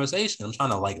friendly conversation. I'm trying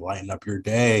to like lighten up your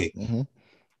day.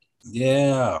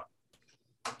 Yeah.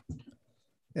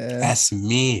 That's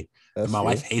me. My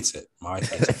wife hates it. My wife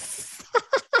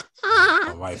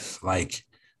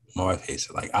hates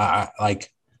it. Like I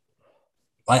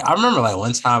remember like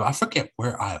one time, I forget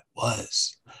where I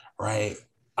was, right?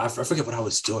 I forget what I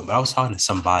was doing, but I was talking to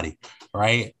somebody,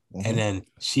 right? And then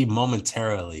she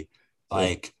momentarily,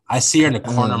 like, I see her in the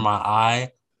corner of my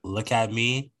eye, look at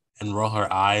me and roll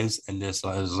her eyes and just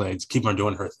like keep on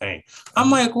doing her thing.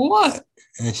 I'm like, what?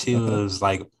 And she was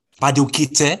like, Badu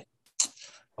Kite.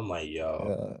 I'm like,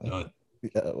 yo.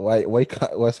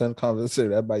 What's in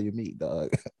conversation? That by you meet,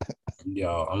 dog.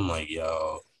 Yo, I'm like,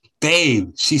 yo,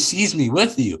 babe, she sees me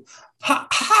with you.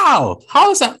 How? How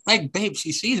is that? Like, babe,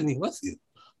 she sees me with you.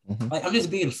 Like, I'm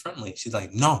just being friendly. She's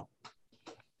like, no.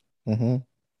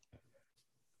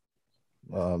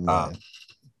 Oh man.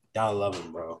 Gotta love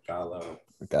him, bro.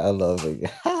 Gotta love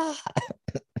it.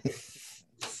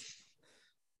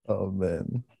 Oh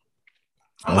man.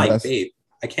 I'm like, babe,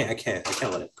 I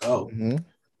can't let it go.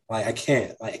 Like, I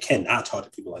can't not talk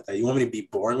to people like that. You want me to be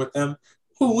boring with them?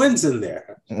 Who wins in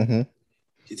there?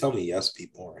 She told me yes, be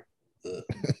boring.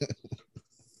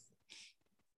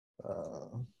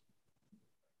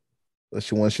 But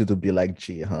she wants you to be like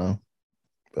G, huh?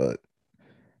 But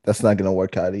that's not gonna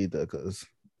work out either, because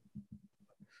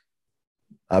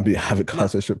I'll be having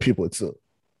conversation with people too.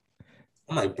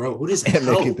 I'm like, bro, what is and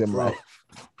making them laugh?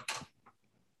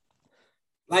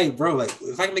 Like, bro, like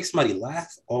if I can make somebody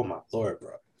laugh, oh my lord,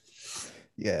 bro.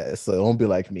 Yeah, so don't be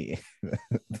like me.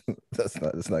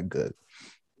 That's not good.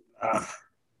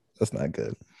 That's not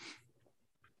good.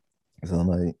 So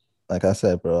I'm like I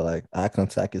said, bro, like eye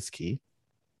contact is key.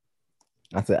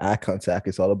 I said eye contact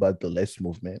is all about the lips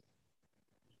movement.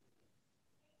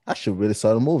 I should really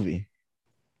start a movie.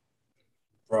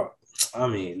 Bro, I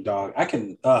mean, dog, I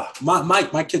can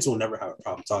my kids will never have a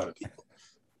problem talking to people.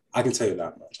 I can tell you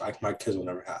that much. My kids will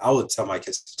never have. I would tell my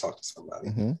kids to talk to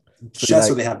somebody, just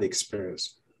so they have the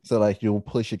experience. So, like, you'll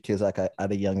push your kids like at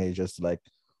a young age, just like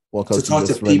walk up to talk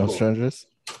to random strangers.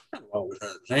 Well, with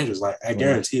strangers, like I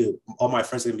guarantee you, all my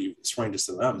friends are gonna be strangers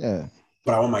to them. Yeah.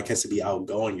 But I want my kids to be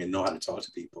outgoing and know how to talk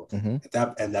to people. At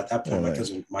that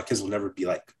point, my kids will never be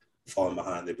like falling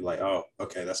behind. They'd be like, oh,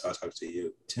 okay, that's how I talk to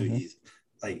you. Too easy.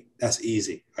 Like that's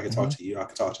easy. I can talk to you. I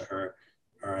can talk to her.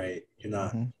 All right, you're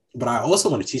not. But I also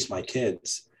want to teach my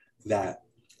kids that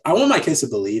I want my kids to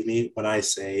believe me when I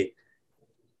say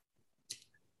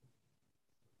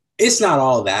it's not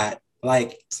all that.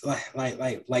 Like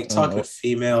talking to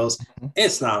females,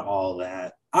 it's not all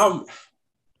that.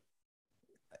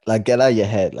 Like get out of your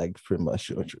head, like pretty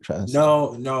much what you're trying to say.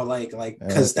 No, like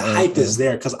because the hype is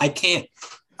there. Because I can't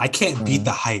beat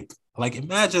the hype. Like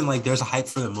imagine like there's a hype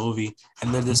for the movie,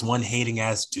 and then this one hating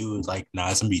ass dude like, nah,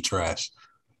 it's gonna be trash.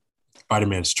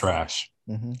 Spider-Man's trash.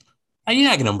 Like, you're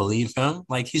not gonna believe him.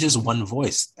 Like he's just one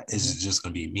voice. It's just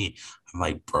gonna be me. I'm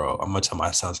like, bro. I'm gonna tell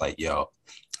my sons like, yo,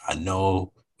 I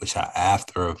know what y'all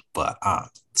after, but I'm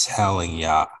telling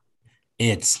y'all,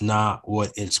 It's not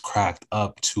what it's cracked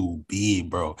up to be,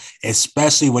 bro.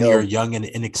 Especially when you're young and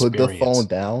inexperienced. Put the phone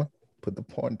down. Put the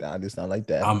porn down. It's not like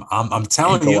that. I'm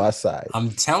telling you. Go outside. I'm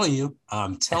telling you.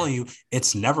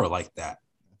 It's never like that.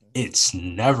 It's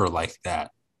never like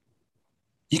that.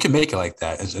 You can make it like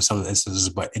that in some instances,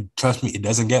 but trust me, it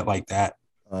doesn't get like that.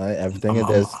 All right, everything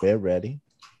is there ready.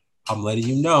 I'm letting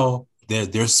you know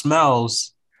there's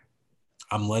smells.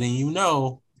 I'm letting you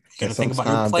know. You gotta think about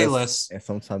your playlist. And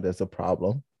sometimes there's a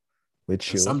problem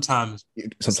with you. Sometimes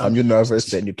you're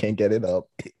nervous and you can't get it up.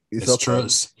 It's true.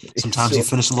 Sometimes you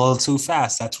finish a little too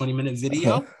fast. That 20-minute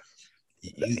video.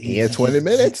 You 20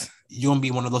 minutes. You're gonna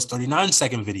be one of those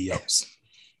 39-second videos.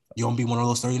 You're gonna be one of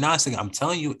those 39-second. I'm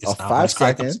telling you, it's not 5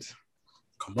 seconds.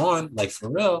 Come on, like for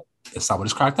real. It's not what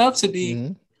it's cracked up to be.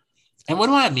 Mm-hmm. And what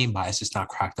do I mean by it's just not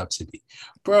cracked up to be?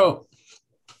 Bro,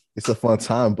 it's a fun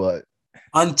time, but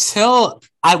until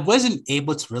I wasn't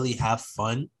able to really have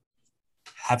fun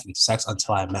having sex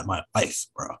until I met my wife,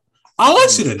 bro. I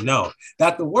want you to know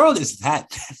that the world is that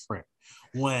different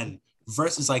when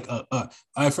versus like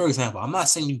for example, I'm not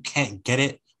saying you can't get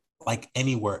it like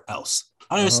anywhere else.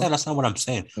 I understand that's not what I'm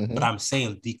saying, but I'm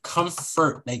saying the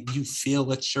comfort that you feel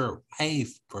with your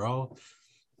wife, bro.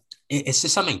 It's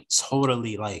just something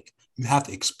totally like you have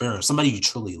to experience somebody you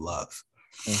truly love,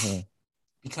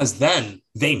 because then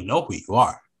they know who you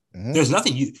are. There's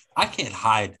nothing I can't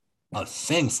hide a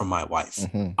thing from my wife.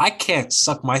 I can't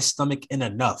suck my stomach in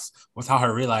enough without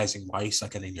her realizing why you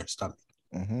sucking in your stomach.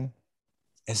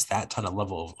 It's that kind of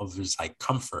level of just like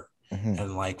comfort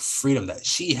and like freedom that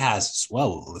she has as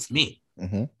well with me.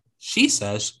 She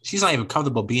says she's not even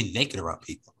comfortable being naked around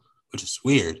people, which is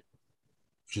weird.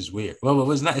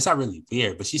 Well, it's not really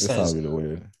weird, but she says it's not really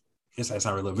weird. It's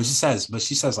not really, but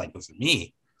she says like with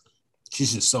me,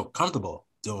 she's just so comfortable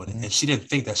doing it, and she didn't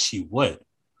think that she would.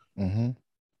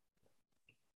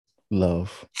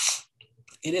 Love.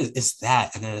 It is. It's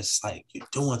that, and then it's like you're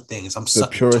doing things. I'm the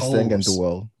sucking purest toes. Thing in the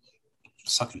world. I'm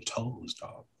sucking toes,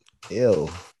 dog. Ew.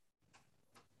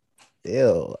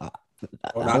 I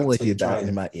don't want to hear that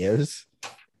in my ears.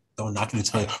 I'm not going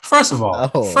to tell you. First of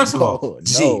all,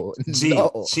 G,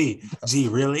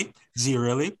 really?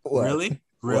 What?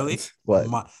 Really? What?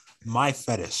 My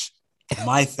fetish,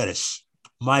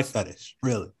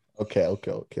 really. Okay.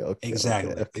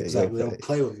 Exactly. Okay. Don't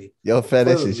play with me. Your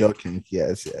fetish is your kink.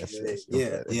 Yes.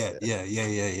 Yeah.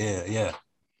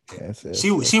 Yes.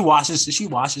 She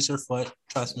washes her foot.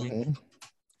 Trust me.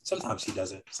 Sometimes she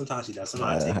doesn't. Sometimes she does.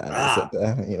 Sometimes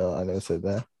I never said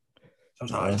that.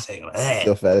 Sometimes I just take it.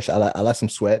 Your fetish. I like some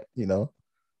sweat.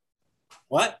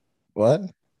 What?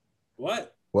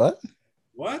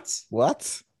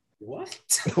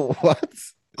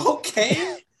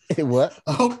 Okay. What?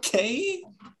 Okay.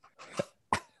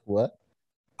 What?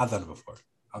 I've done it before.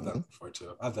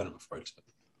 Too.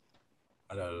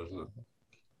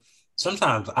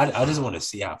 Sometimes I just want to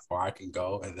see how far I can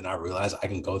go, and then I realize I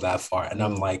can go that far, and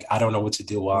I'm like, I don't know what to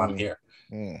do while I'm here.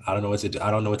 I don't know what to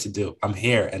do. I'm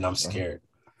here, and I'm scared.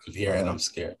 I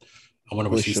wonder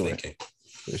what she's thinking.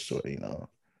 For sure, you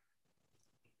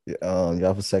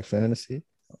have a sex fantasy,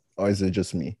 or is it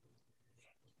just me?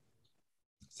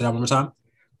 Say that one more time.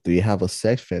 Do you have a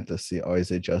sex fantasy, or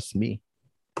is it just me?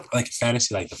 Like a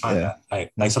fantasy, like define that,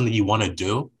 like something you want to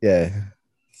do. Yeah.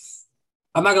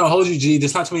 I'm not gonna hold you, G.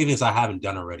 There's not too many things I haven't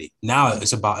done already. Now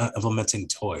it's about implementing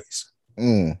toys,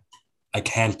 like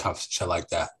handcuffs, shit like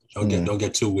that. Don't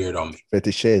get too weird on me. 50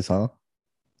 Shades, huh?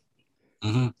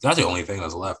 That's the only thing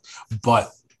that's left. But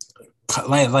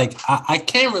like I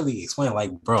can't really explain.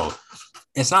 Like, bro,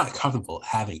 it's not comfortable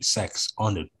having sex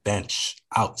on the bench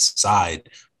outside,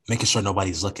 making sure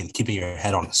nobody's looking, keeping your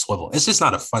head on a swivel. It's just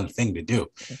not a fun thing to do,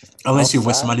 unless you're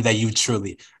with somebody that you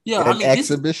truly. Yeah, I mean,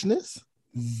 exhibitionist.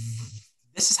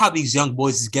 This is how these young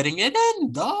boys is getting it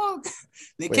in, dog.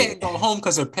 They can't go home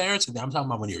because their parents are there. I'm talking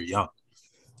about when you're young.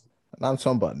 I'm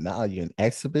talking about now. You're an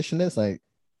exhibitionist. Like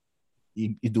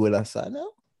you do it outside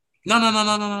now? No.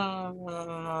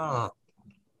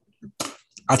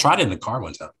 I tried it in the car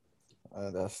one time.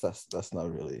 That's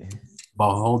not really.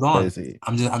 But hold on. Crazy.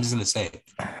 I'm just gonna say.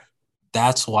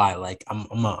 That's why, like,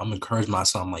 I'm encouraging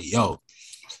myself. I'm like, yo.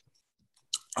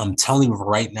 I'm telling you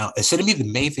right now, it shouldn't be the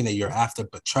main thing that you're after,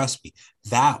 but trust me,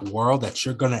 that world that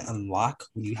you're going to unlock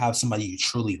when you have somebody you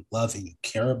truly love and you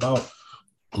care about,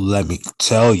 let me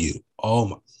tell you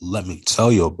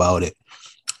about it.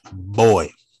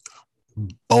 Boy,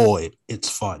 it's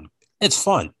fun. It's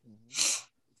fun.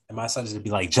 And my son is going to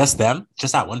be like, just them,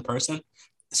 just that one person.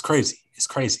 It's crazy.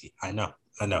 I know.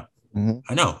 I know,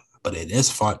 but it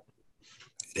is fun.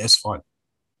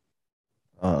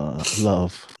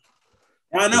 Love.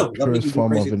 I know. Purest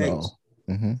form of it all.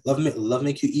 Love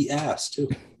make you eat ass too.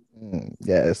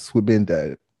 Yes, we've been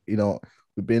there.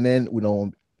 We've been in. We've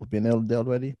been in there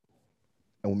already,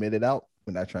 and we made it out.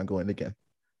 We're not trying to go in again.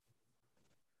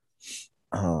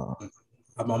 I'm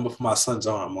for my son's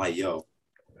arm. I'm like, yo,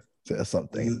 say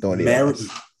something. Don't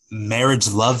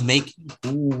marriage love making.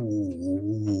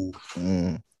 Ooh.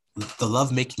 The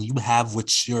love making you have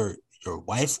with your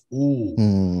wife.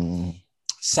 Ooh.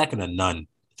 Second to none.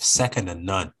 Second to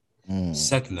none.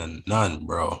 Second to none,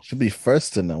 bro. Should be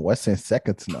first to none. What's saying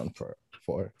second to none for?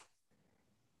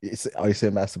 Are you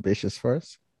saying masturbation is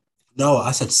first? No,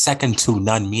 I said second to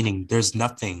none, meaning there's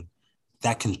nothing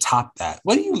that can top that.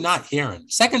 What are you not hearing?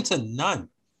 Second to none.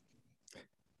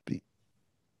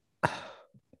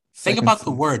 Think about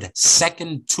the word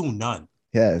second to none.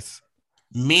 Yes.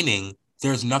 Meaning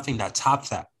there's nothing that tops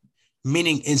that.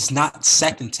 Meaning it's not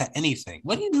second to anything.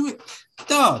 What are you doing?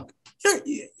 Dog,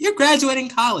 you're graduating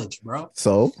college, bro.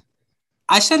 So?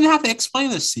 I shouldn't have to explain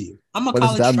this to you. I'm a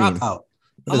college dropout.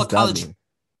 I'm a college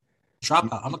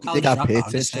dropout. I'm a college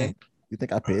dropout. You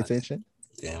think I pay attention?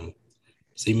 Damn.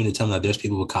 So you mean to tell me that there's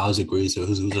people with college degrees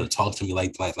who's gonna talk to me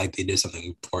like they did something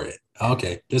important?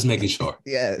 Okay, just making sure.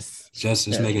 Yes. Just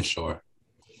making sure.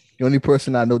 The only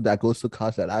person I know that goes to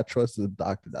college that I trust is a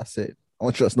doctor. That's it. I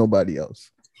don't trust nobody else.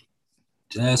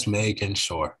 Just making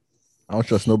sure. I don't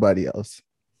trust nobody else.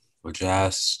 We're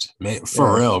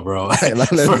for real, bro.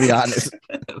 Let's be honest.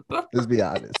 Let's be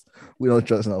honest. We don't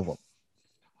trust no one.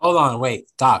 Hold on, wait,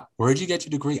 Doc. Where'd you get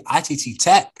your degree? ITT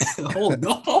Tech. Hold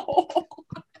on.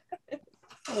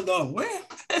 Hold on, where?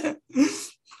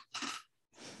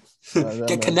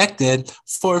 Get connected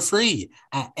for free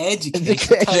at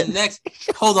Education Connect.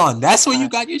 Hold on, that's where you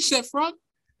got your shit from?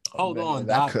 Hold on,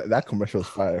 Doc. That commercial is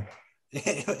fire.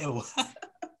 It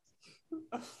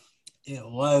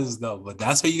was though, but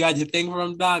that's where you got your thing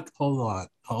from, Doc. Hold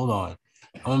on.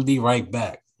 I'm gonna be right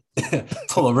back.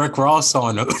 Pull a Rick Ross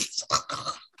on him.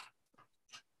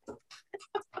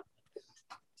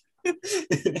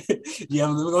 Yeah,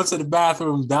 let me go to the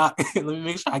bathroom, Doc. Let me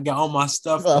make sure I get all my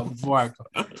stuff before I go.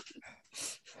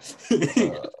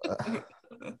 Yeah.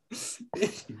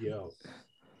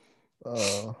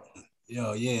 Let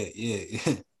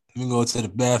me go to the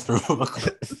bathroom.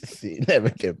 See, never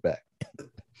get back.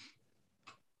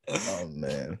 Oh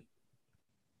man.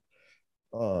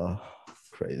 Oh,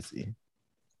 crazy.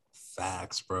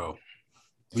 Facts, bro.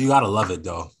 You gotta love it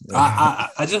though.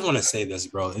 I just want to say this,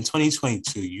 bro. In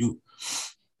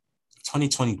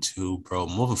 2022, bro,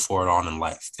 moving forward on in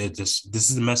life, this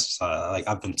is the message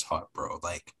I've been taught, bro.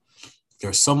 Like,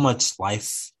 there's so much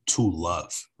life to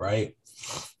love, right?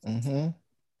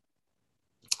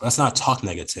 Let's not talk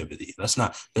negativity. There's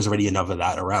already enough of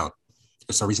that around.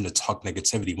 There's no reason to talk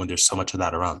negativity when there's so much of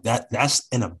that around. That's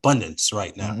in abundance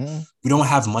right now. We don't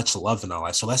have much love in our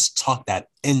life. So let's talk that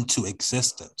into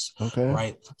existence. Okay.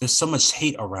 Right? There's so much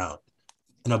hate around.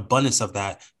 An abundance of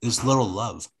that is little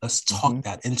love. Let's talk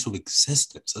that into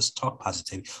existence. Let's talk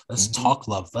positivity. Let's talk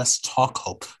love. Let's talk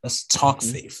hope. Let's talk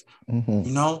faith.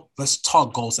 Let's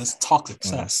talk goals. Let's talk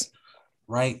success.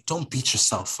 Right? Don't beat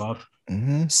yourself up.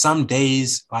 Some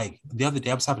days, like the other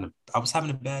day, I was having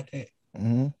a bad day.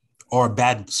 Or a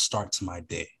bad start to my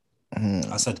day.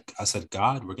 I said,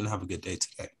 God, we're gonna have a good day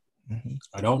today.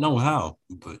 I don't know how,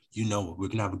 but we're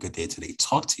gonna have a good day today.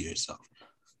 Talk to yourself.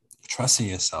 Trust in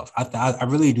yourself. I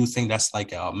really do think that's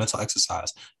like a mental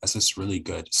exercise. That's just really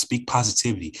good. Speak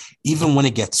positivity, even when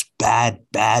it gets bad.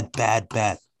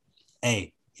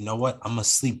 Hey, you know what? I'm gonna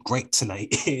sleep great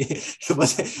tonight. It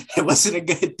wasn't a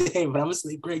good day, but I'm gonna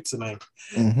sleep great tonight.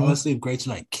 I'm gonna sleep great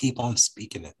tonight. Keep on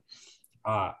speaking it.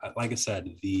 Like I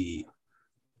said,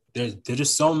 there's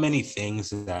just so many things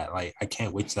that like I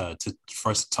can't wait to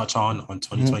first touch on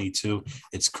 2022.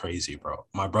 It's crazy, bro.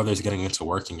 My brother's getting into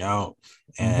working out,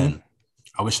 and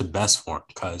I wish the best for him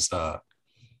because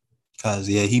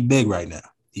he big right now.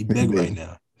 Right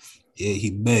now. Yeah, he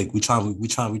big. We trying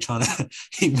to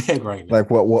he big right now. Like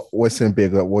what's in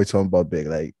big? What are you talking about big?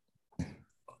 Like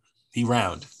he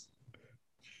round.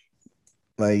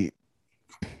 Like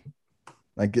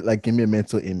give me a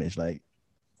mental image. Like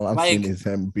all I'm seeing is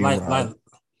him being around.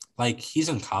 Like he's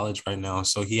in college right now,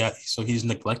 so he's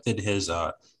neglected his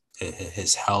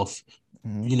health.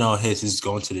 His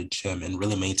going to the gym and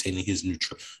really maintaining his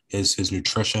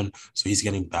nutrition. So he's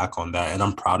getting back on that, and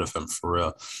I'm proud of him for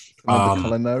real.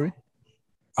 Culinary.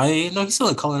 He's still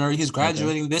in culinary. He's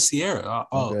graduating this year.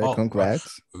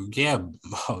 Congrats. Yeah,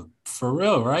 for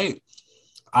real, right?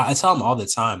 I tell him all the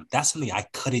time, that's something I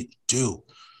couldn't do.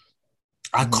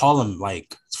 I call him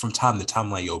like from time to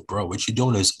time, like, yo, bro, what you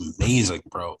doing is amazing,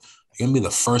 bro. You're gonna be the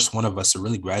first one of us to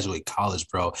really graduate college,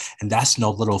 bro. And that's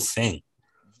no little thing.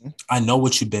 I know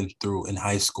what you've been through in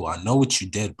high school. I know what you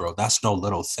did, bro. That's no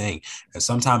little thing. And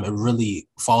sometimes it really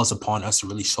falls upon us to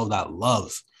really show that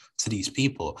love to these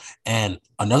people. And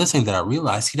another thing that I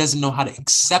realized, he doesn't know how to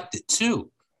accept it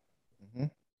too. Mm-hmm.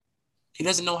 He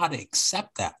doesn't know how to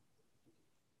accept that.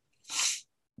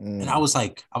 And I was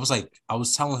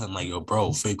telling him, like, yo,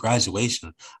 bro, for your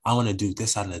graduation, I want to do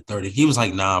this out of the 30. He was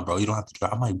like, nah, bro, you don't have to do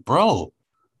it. I'm like, bro,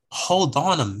 hold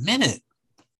on a minute.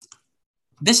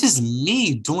 This is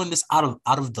me doing this out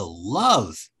of the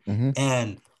love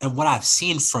and what I've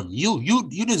seen from you.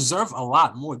 You deserve a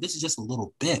lot more. This is just a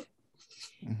little bit.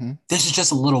 This is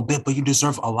just a little bit, but you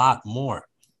deserve a lot more.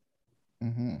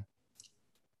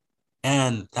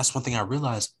 And that's one thing I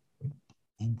realized.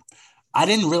 I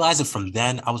didn't realize it from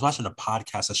then. I was watching a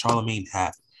podcast that Charlemagne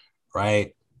had,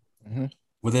 right,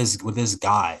 with this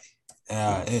guy.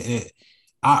 I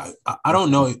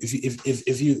don't know if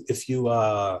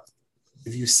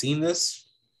you've seen this,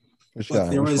 but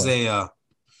there was I'm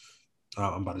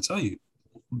about to tell you.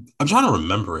 I'm trying to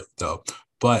remember it though,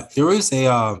 but there is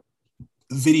a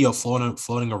video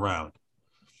floating around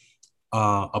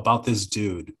about this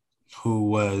dude who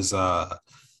was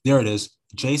there it is,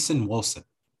 Jason Wilson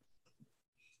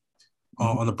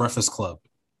on the Breakfast Club.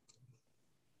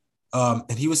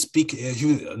 And he was speaking.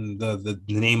 The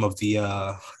name of the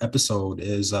episode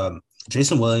is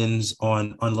Jason Williams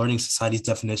on Unlearning Society's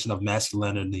definition of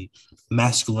masculinity,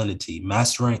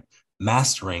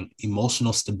 mastering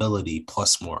emotional stability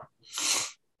plus more.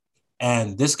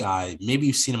 And this guy, maybe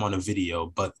you've seen him on a video,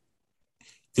 but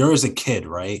there is a kid,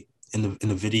 right, in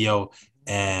the video,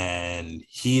 and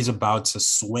he's about to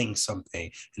swing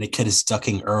something, and the kid is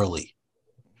ducking early.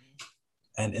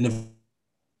 And in the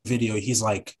video, he's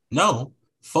like, no,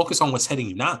 focus on what's hitting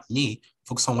you, not me.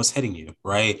 Focus on what's hitting you,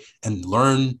 right? And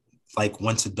learn like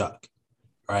when to duck,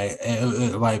 right?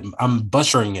 And, like, I'm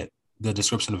butchering it, the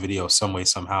description of the video some way,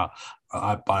 somehow.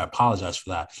 I apologize for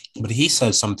that. But he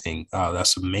said something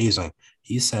that's amazing.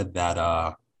 He said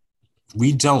that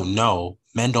men don't know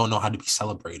how to be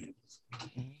celebrated.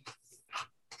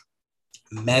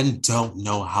 Men don't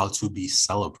know how to be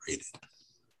celebrated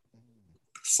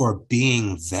for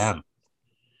being them.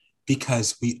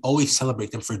 Because we always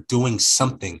celebrate them for doing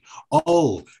something.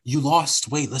 Oh, you lost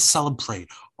weight. Let's celebrate.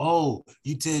 Oh,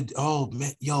 you did. Oh,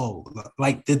 man, yo.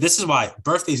 Like, this is why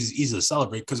birthdays is easy to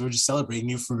celebrate, because we're just celebrating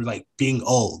you for, like, being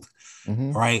old,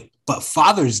 right? But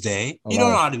Father's Day, you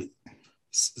don't know how to.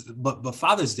 But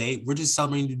Father's Day, we're just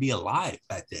celebrating to be alive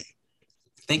that day.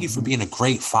 Thank you for being a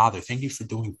great father. Thank you for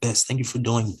doing this. Thank you for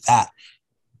doing that.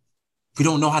 We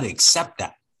don't know how to accept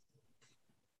that.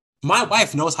 My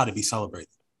wife knows how to be celebrated.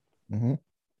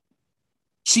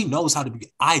 She knows how to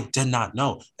be. I did not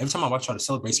know. Every time my wife tries to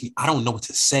celebrate me, I don't know what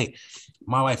to say.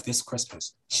 My wife this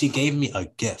Christmas, she gave me a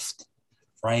gift,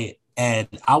 right? And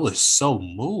I was so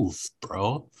moved,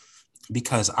 bro,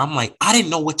 because I'm like, I didn't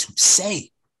know what to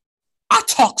say. I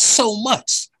talk so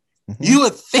much. You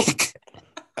would think.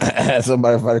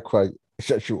 Somebody might quite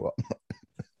shut you up.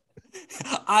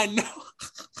 I know.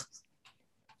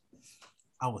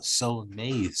 I was so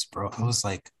amazed, bro. I was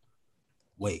like,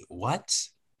 wait, what?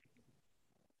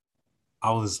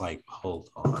 I was like, hold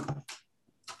on.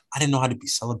 I didn't know how to be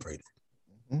celebrated.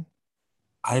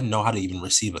 I didn't know how to even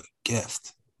receive a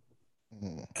gift.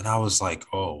 And I was like,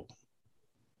 oh,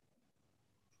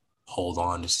 hold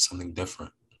on. This is something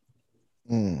different.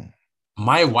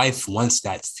 My wife wants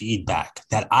that feedback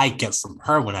that I get from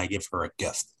her when I give her a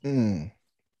gift.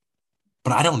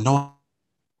 But I don't know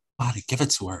how to give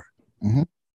it to her.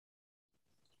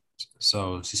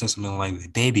 So she said something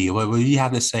like, baby, what do you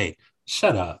have to say?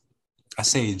 Shut up. I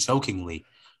say it jokingly,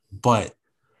 but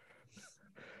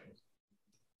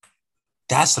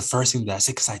that's the first thing that I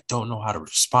say, because I don't know how to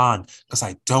respond, because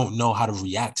I don't know how to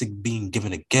react to being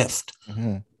given a gift.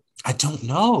 I don't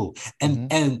know.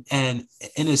 And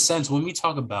in a sense, when we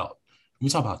talk about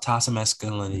toxic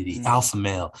masculinity, alpha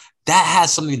male, that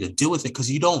has something to do with it, because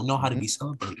you don't know how to be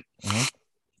celebrated.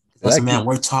 As a man,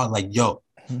 we're taught like, yo,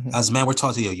 as a man, we're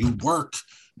taught to, yo, you work,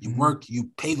 you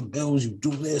pay the bills, you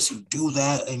do this, you do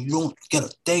that, and you don't get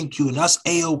a thank you, and that's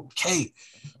A-okay.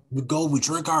 We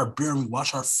drink our beer, and we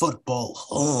watch our football.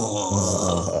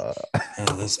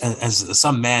 And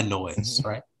some man noise,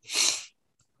 right?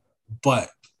 But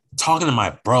talking to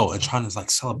my bro and trying to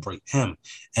like celebrate him,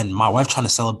 and my wife trying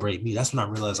to celebrate me, that's when I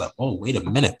realized, like, oh, wait a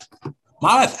minute.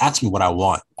 My wife asks me what I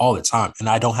want all the time, and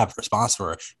I don't have a response for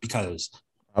her, because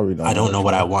I don't know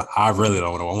what I want. I really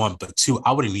don't know what I want. But two,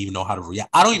 I wouldn't even know how to react.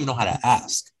 I don't even know how to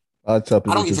ask. I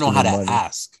don't even know how to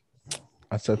ask.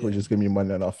 I tell people, just give me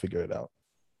money and I'll figure it out.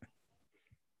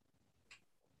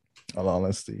 In all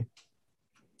honesty,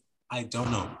 I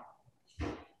don't know.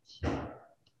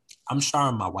 I'm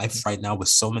showering my wife right now with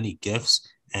so many gifts,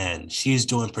 and she's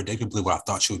doing predictably what I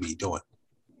thought she would be doing,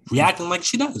 reacting like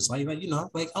she does, like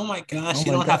oh my gosh,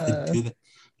 you don't have to do that.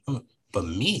 But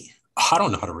me, I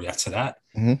don't know how to react to that.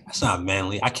 Mm-hmm. That's not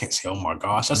manly. I can't say, oh my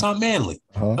gosh, that's not manly.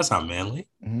 That's not manly.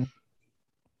 Mm-hmm.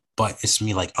 But it's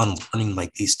me like unlearning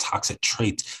like these toxic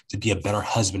traits to be a better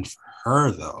husband for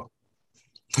her, though,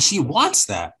 because she wants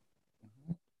that.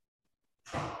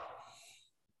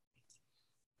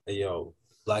 Hey, yo,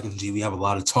 Black and G, we have a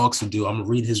lot of talks to do. I'm gonna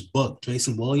read his book,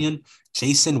 Jason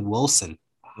Wilson.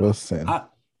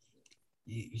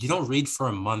 You don't read for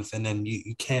a month and then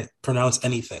you can't pronounce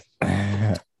anything.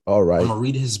 All right. I'm gonna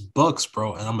read his books,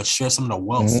 bro, and I'm gonna share some of the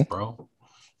wealth, bro.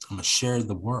 I'm gonna share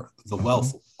the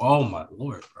wealth. Oh my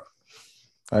lord, bro.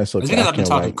 It's okay. It's because I've been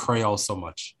talking Creole so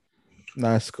much.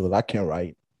 Nah, it's cool. I can't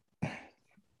write.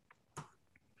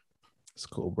 It's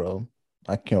cool, bro.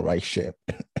 I can't write shit.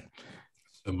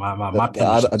 My the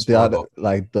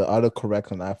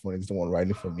autocorrect on iPhone is the one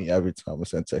writing for me every time I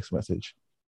send text message.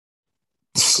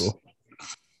 It's cool.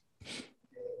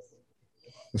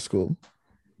 It's cool.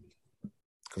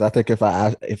 Because I think if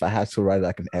I had to write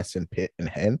like an S in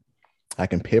hand,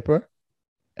 like in paper,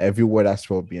 every word I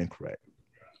spell would be incorrect.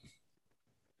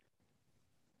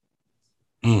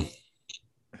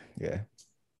 Yeah.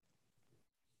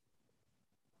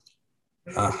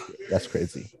 That's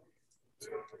crazy.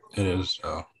 It is.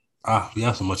 We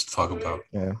have so much to talk about.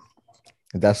 Yeah.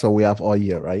 And that's what we have all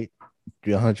year, right?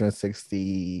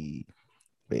 360.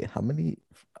 Wait, how many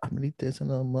days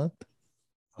in a month?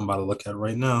 I'm about to look at it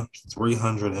right now.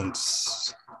 300 and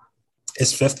it's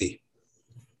 50.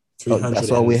 350.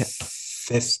 That's all we have.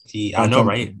 50. I know,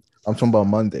 right? I'm talking about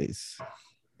Mondays.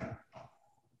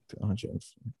 200.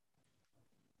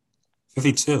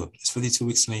 52. It's 52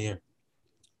 weeks in a year.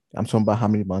 I'm talking about how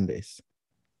many Mondays?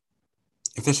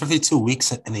 If there's 52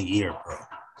 weeks in a year, bro,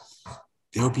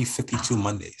 there will be 52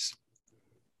 Mondays.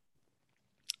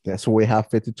 Yeah, so we have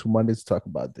 52 Mondays to talk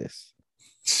about this.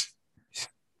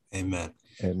 Amen.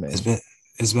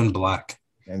 It's been black.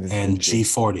 And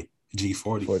G40.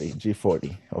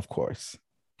 G40, of course.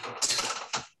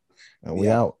 And we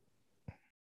out.